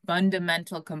participation is a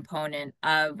fundamental component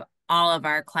of all of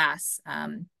our class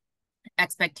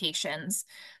expectations.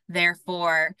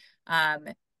 Therefore,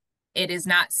 it is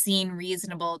not seen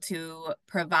reasonable to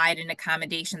provide an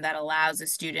accommodation that allows a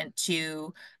student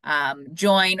to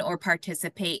join or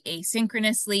participate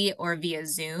asynchronously or via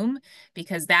Zoom,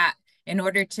 because that, in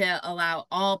order to allow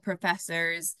all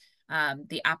professors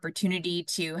the opportunity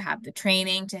to have the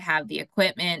training, to have the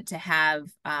equipment, to have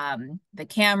the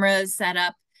cameras set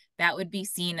up, that would be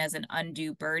seen as an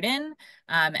undue burden.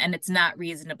 And it's not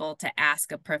reasonable to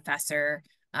ask a professor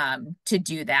to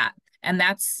do that. And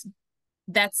that's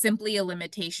simply a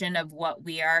limitation of what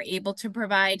we are able to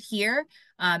provide here.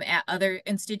 At other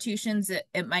institutions,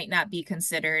 it might not be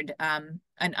considered an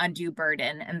undue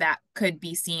burden, and that could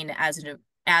be seen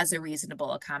as a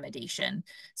reasonable accommodation.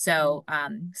 So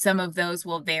some of those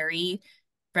will vary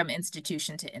from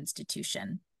institution to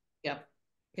institution. Yep.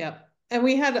 Yep. And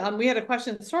we had a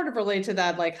question sort of related to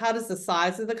that, like how does the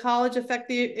size of the college affect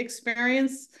the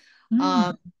experience?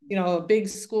 You know, a big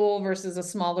school versus a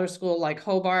smaller school like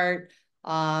Hobart.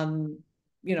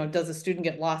 You know, does a student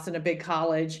get lost in a big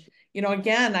college? You know,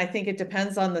 again, I think it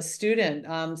depends on the student.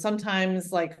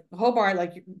 Sometimes like Hobart,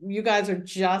 like you guys are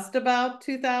just about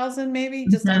 2,000, maybe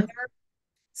just under.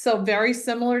 So very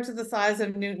similar to the size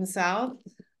of Newton South.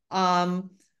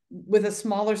 With a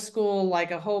smaller school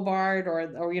like a Hobart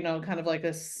or you know, kind of like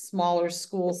a smaller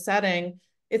school setting,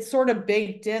 it's sort of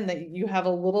baked in that you have a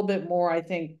little bit more, I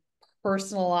think,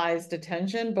 personalized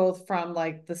attention, both from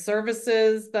like the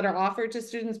services that are offered to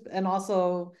students and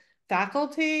also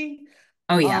faculty.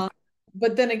 Oh, yeah.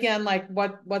 But then again, like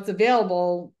what's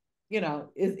available, you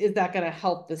know, is that going to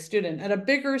help the student? At a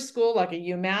bigger school like a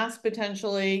UMass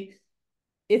potentially,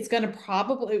 it's going to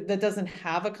probably, that doesn't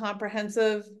have a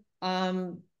comprehensive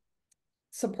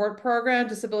support program,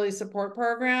 disability support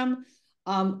program.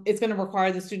 It's going to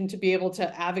require the student to be able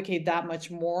to advocate that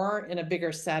much more in a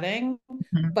bigger setting.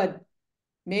 But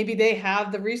maybe they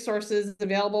have the resources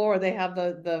available, or they have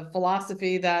the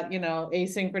philosophy that, you know,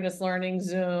 asynchronous learning,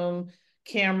 Zoom,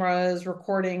 cameras,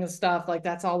 recording stuff, like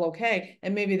that's all okay.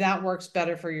 And maybe that works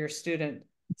better for your student.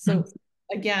 So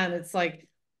again, it's like,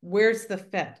 where's the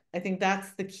fit? I think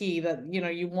that's the key, that, you know,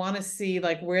 you want to see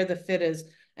like where the fit is.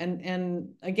 And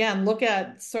again, look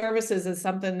at services as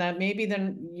something that maybe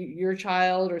then your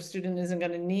child or student isn't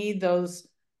going to need those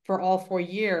for all 4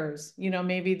 years. You know,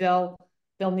 maybe they'll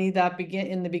need that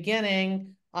in the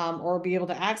beginning, or be able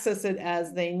to access it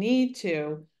as they need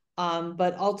to,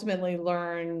 but ultimately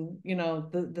learn, you know,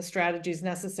 the strategies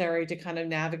necessary to kind of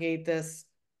navigate this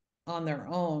on their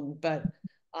own. But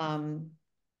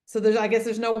so I guess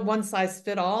there's no one size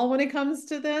fit all when it comes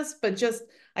to this, but just,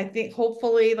 I think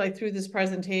hopefully like through this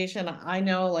presentation, I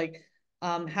know like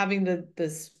having the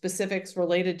specifics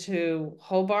related to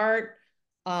Hobart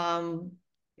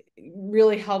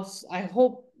really helps, I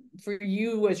hope, for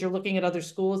you as you're looking at other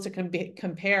schools to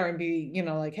compare and be, you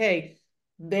know, like, hey,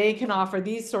 they can offer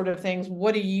these sort of things.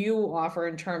 What do you offer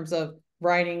in terms of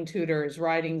writing tutors,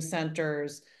 writing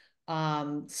centers,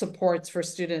 supports for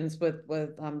students with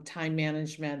time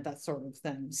management, that sort of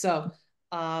thing. So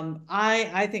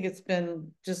I think it's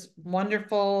been just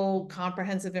wonderful,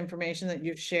 comprehensive information that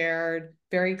you've shared,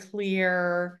 very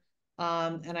clear.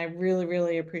 And I really,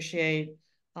 really appreciate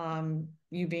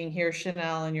you being here,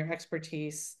 Chanel, and your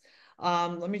expertise.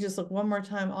 Let me just look one more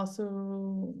time.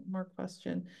 Also, more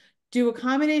question. Do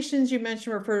accommodations you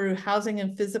mentioned refer to housing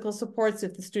and physical supports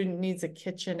if the student needs a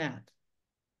kitchenette?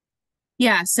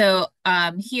 Yeah, so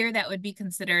here that would be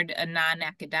considered a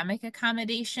non-academic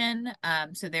accommodation.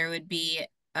 So there would be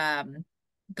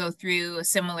go through a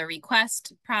similar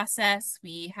request process.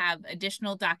 We have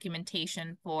additional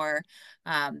documentation for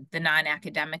the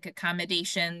non-academic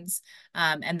accommodations,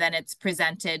 and then it's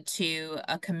presented to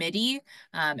a committee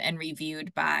and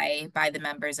reviewed by the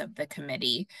members of the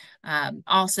committee.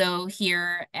 Also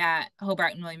here at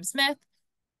Hobart and William Smith,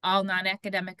 all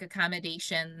non-academic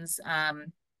accommodations,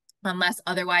 unless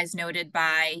otherwise noted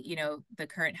by, you know, the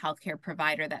current healthcare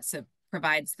provider that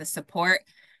provides the support,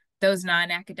 those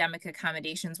non-academic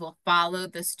accommodations will follow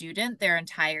the student their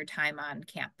entire time on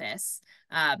campus.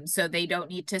 So they don't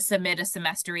need to submit a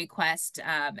semester request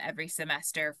every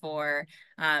semester for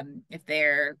if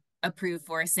they're approved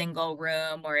for a single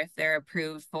room, or if they're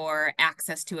approved for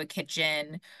access to a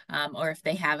kitchen, or if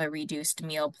they have a reduced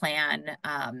meal plan.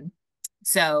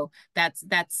 So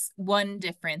that's one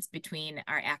difference between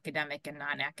our academic and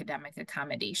non-academic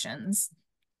accommodations.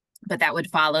 but that would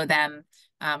follow them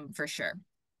for sure.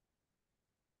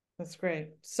 That's great.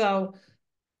 So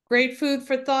great food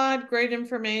for thought, great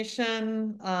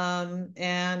information.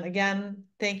 And again,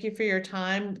 thank you for your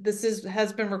time. This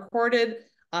has been recorded.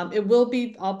 It will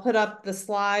be, I'll put up the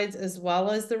slides as well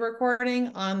as the recording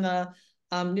on the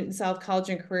Newton South College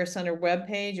and Career Center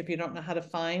webpage if you don't know how to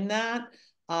find that.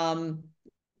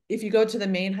 If you go to the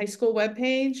main high school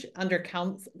webpage under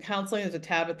counseling, there's a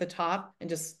tab at the top, and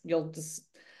you'll just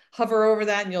hover over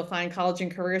that and you'll find College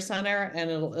and Career Center, and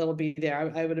it'll be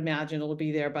there. I would imagine it'll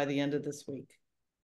be there by the end of this week.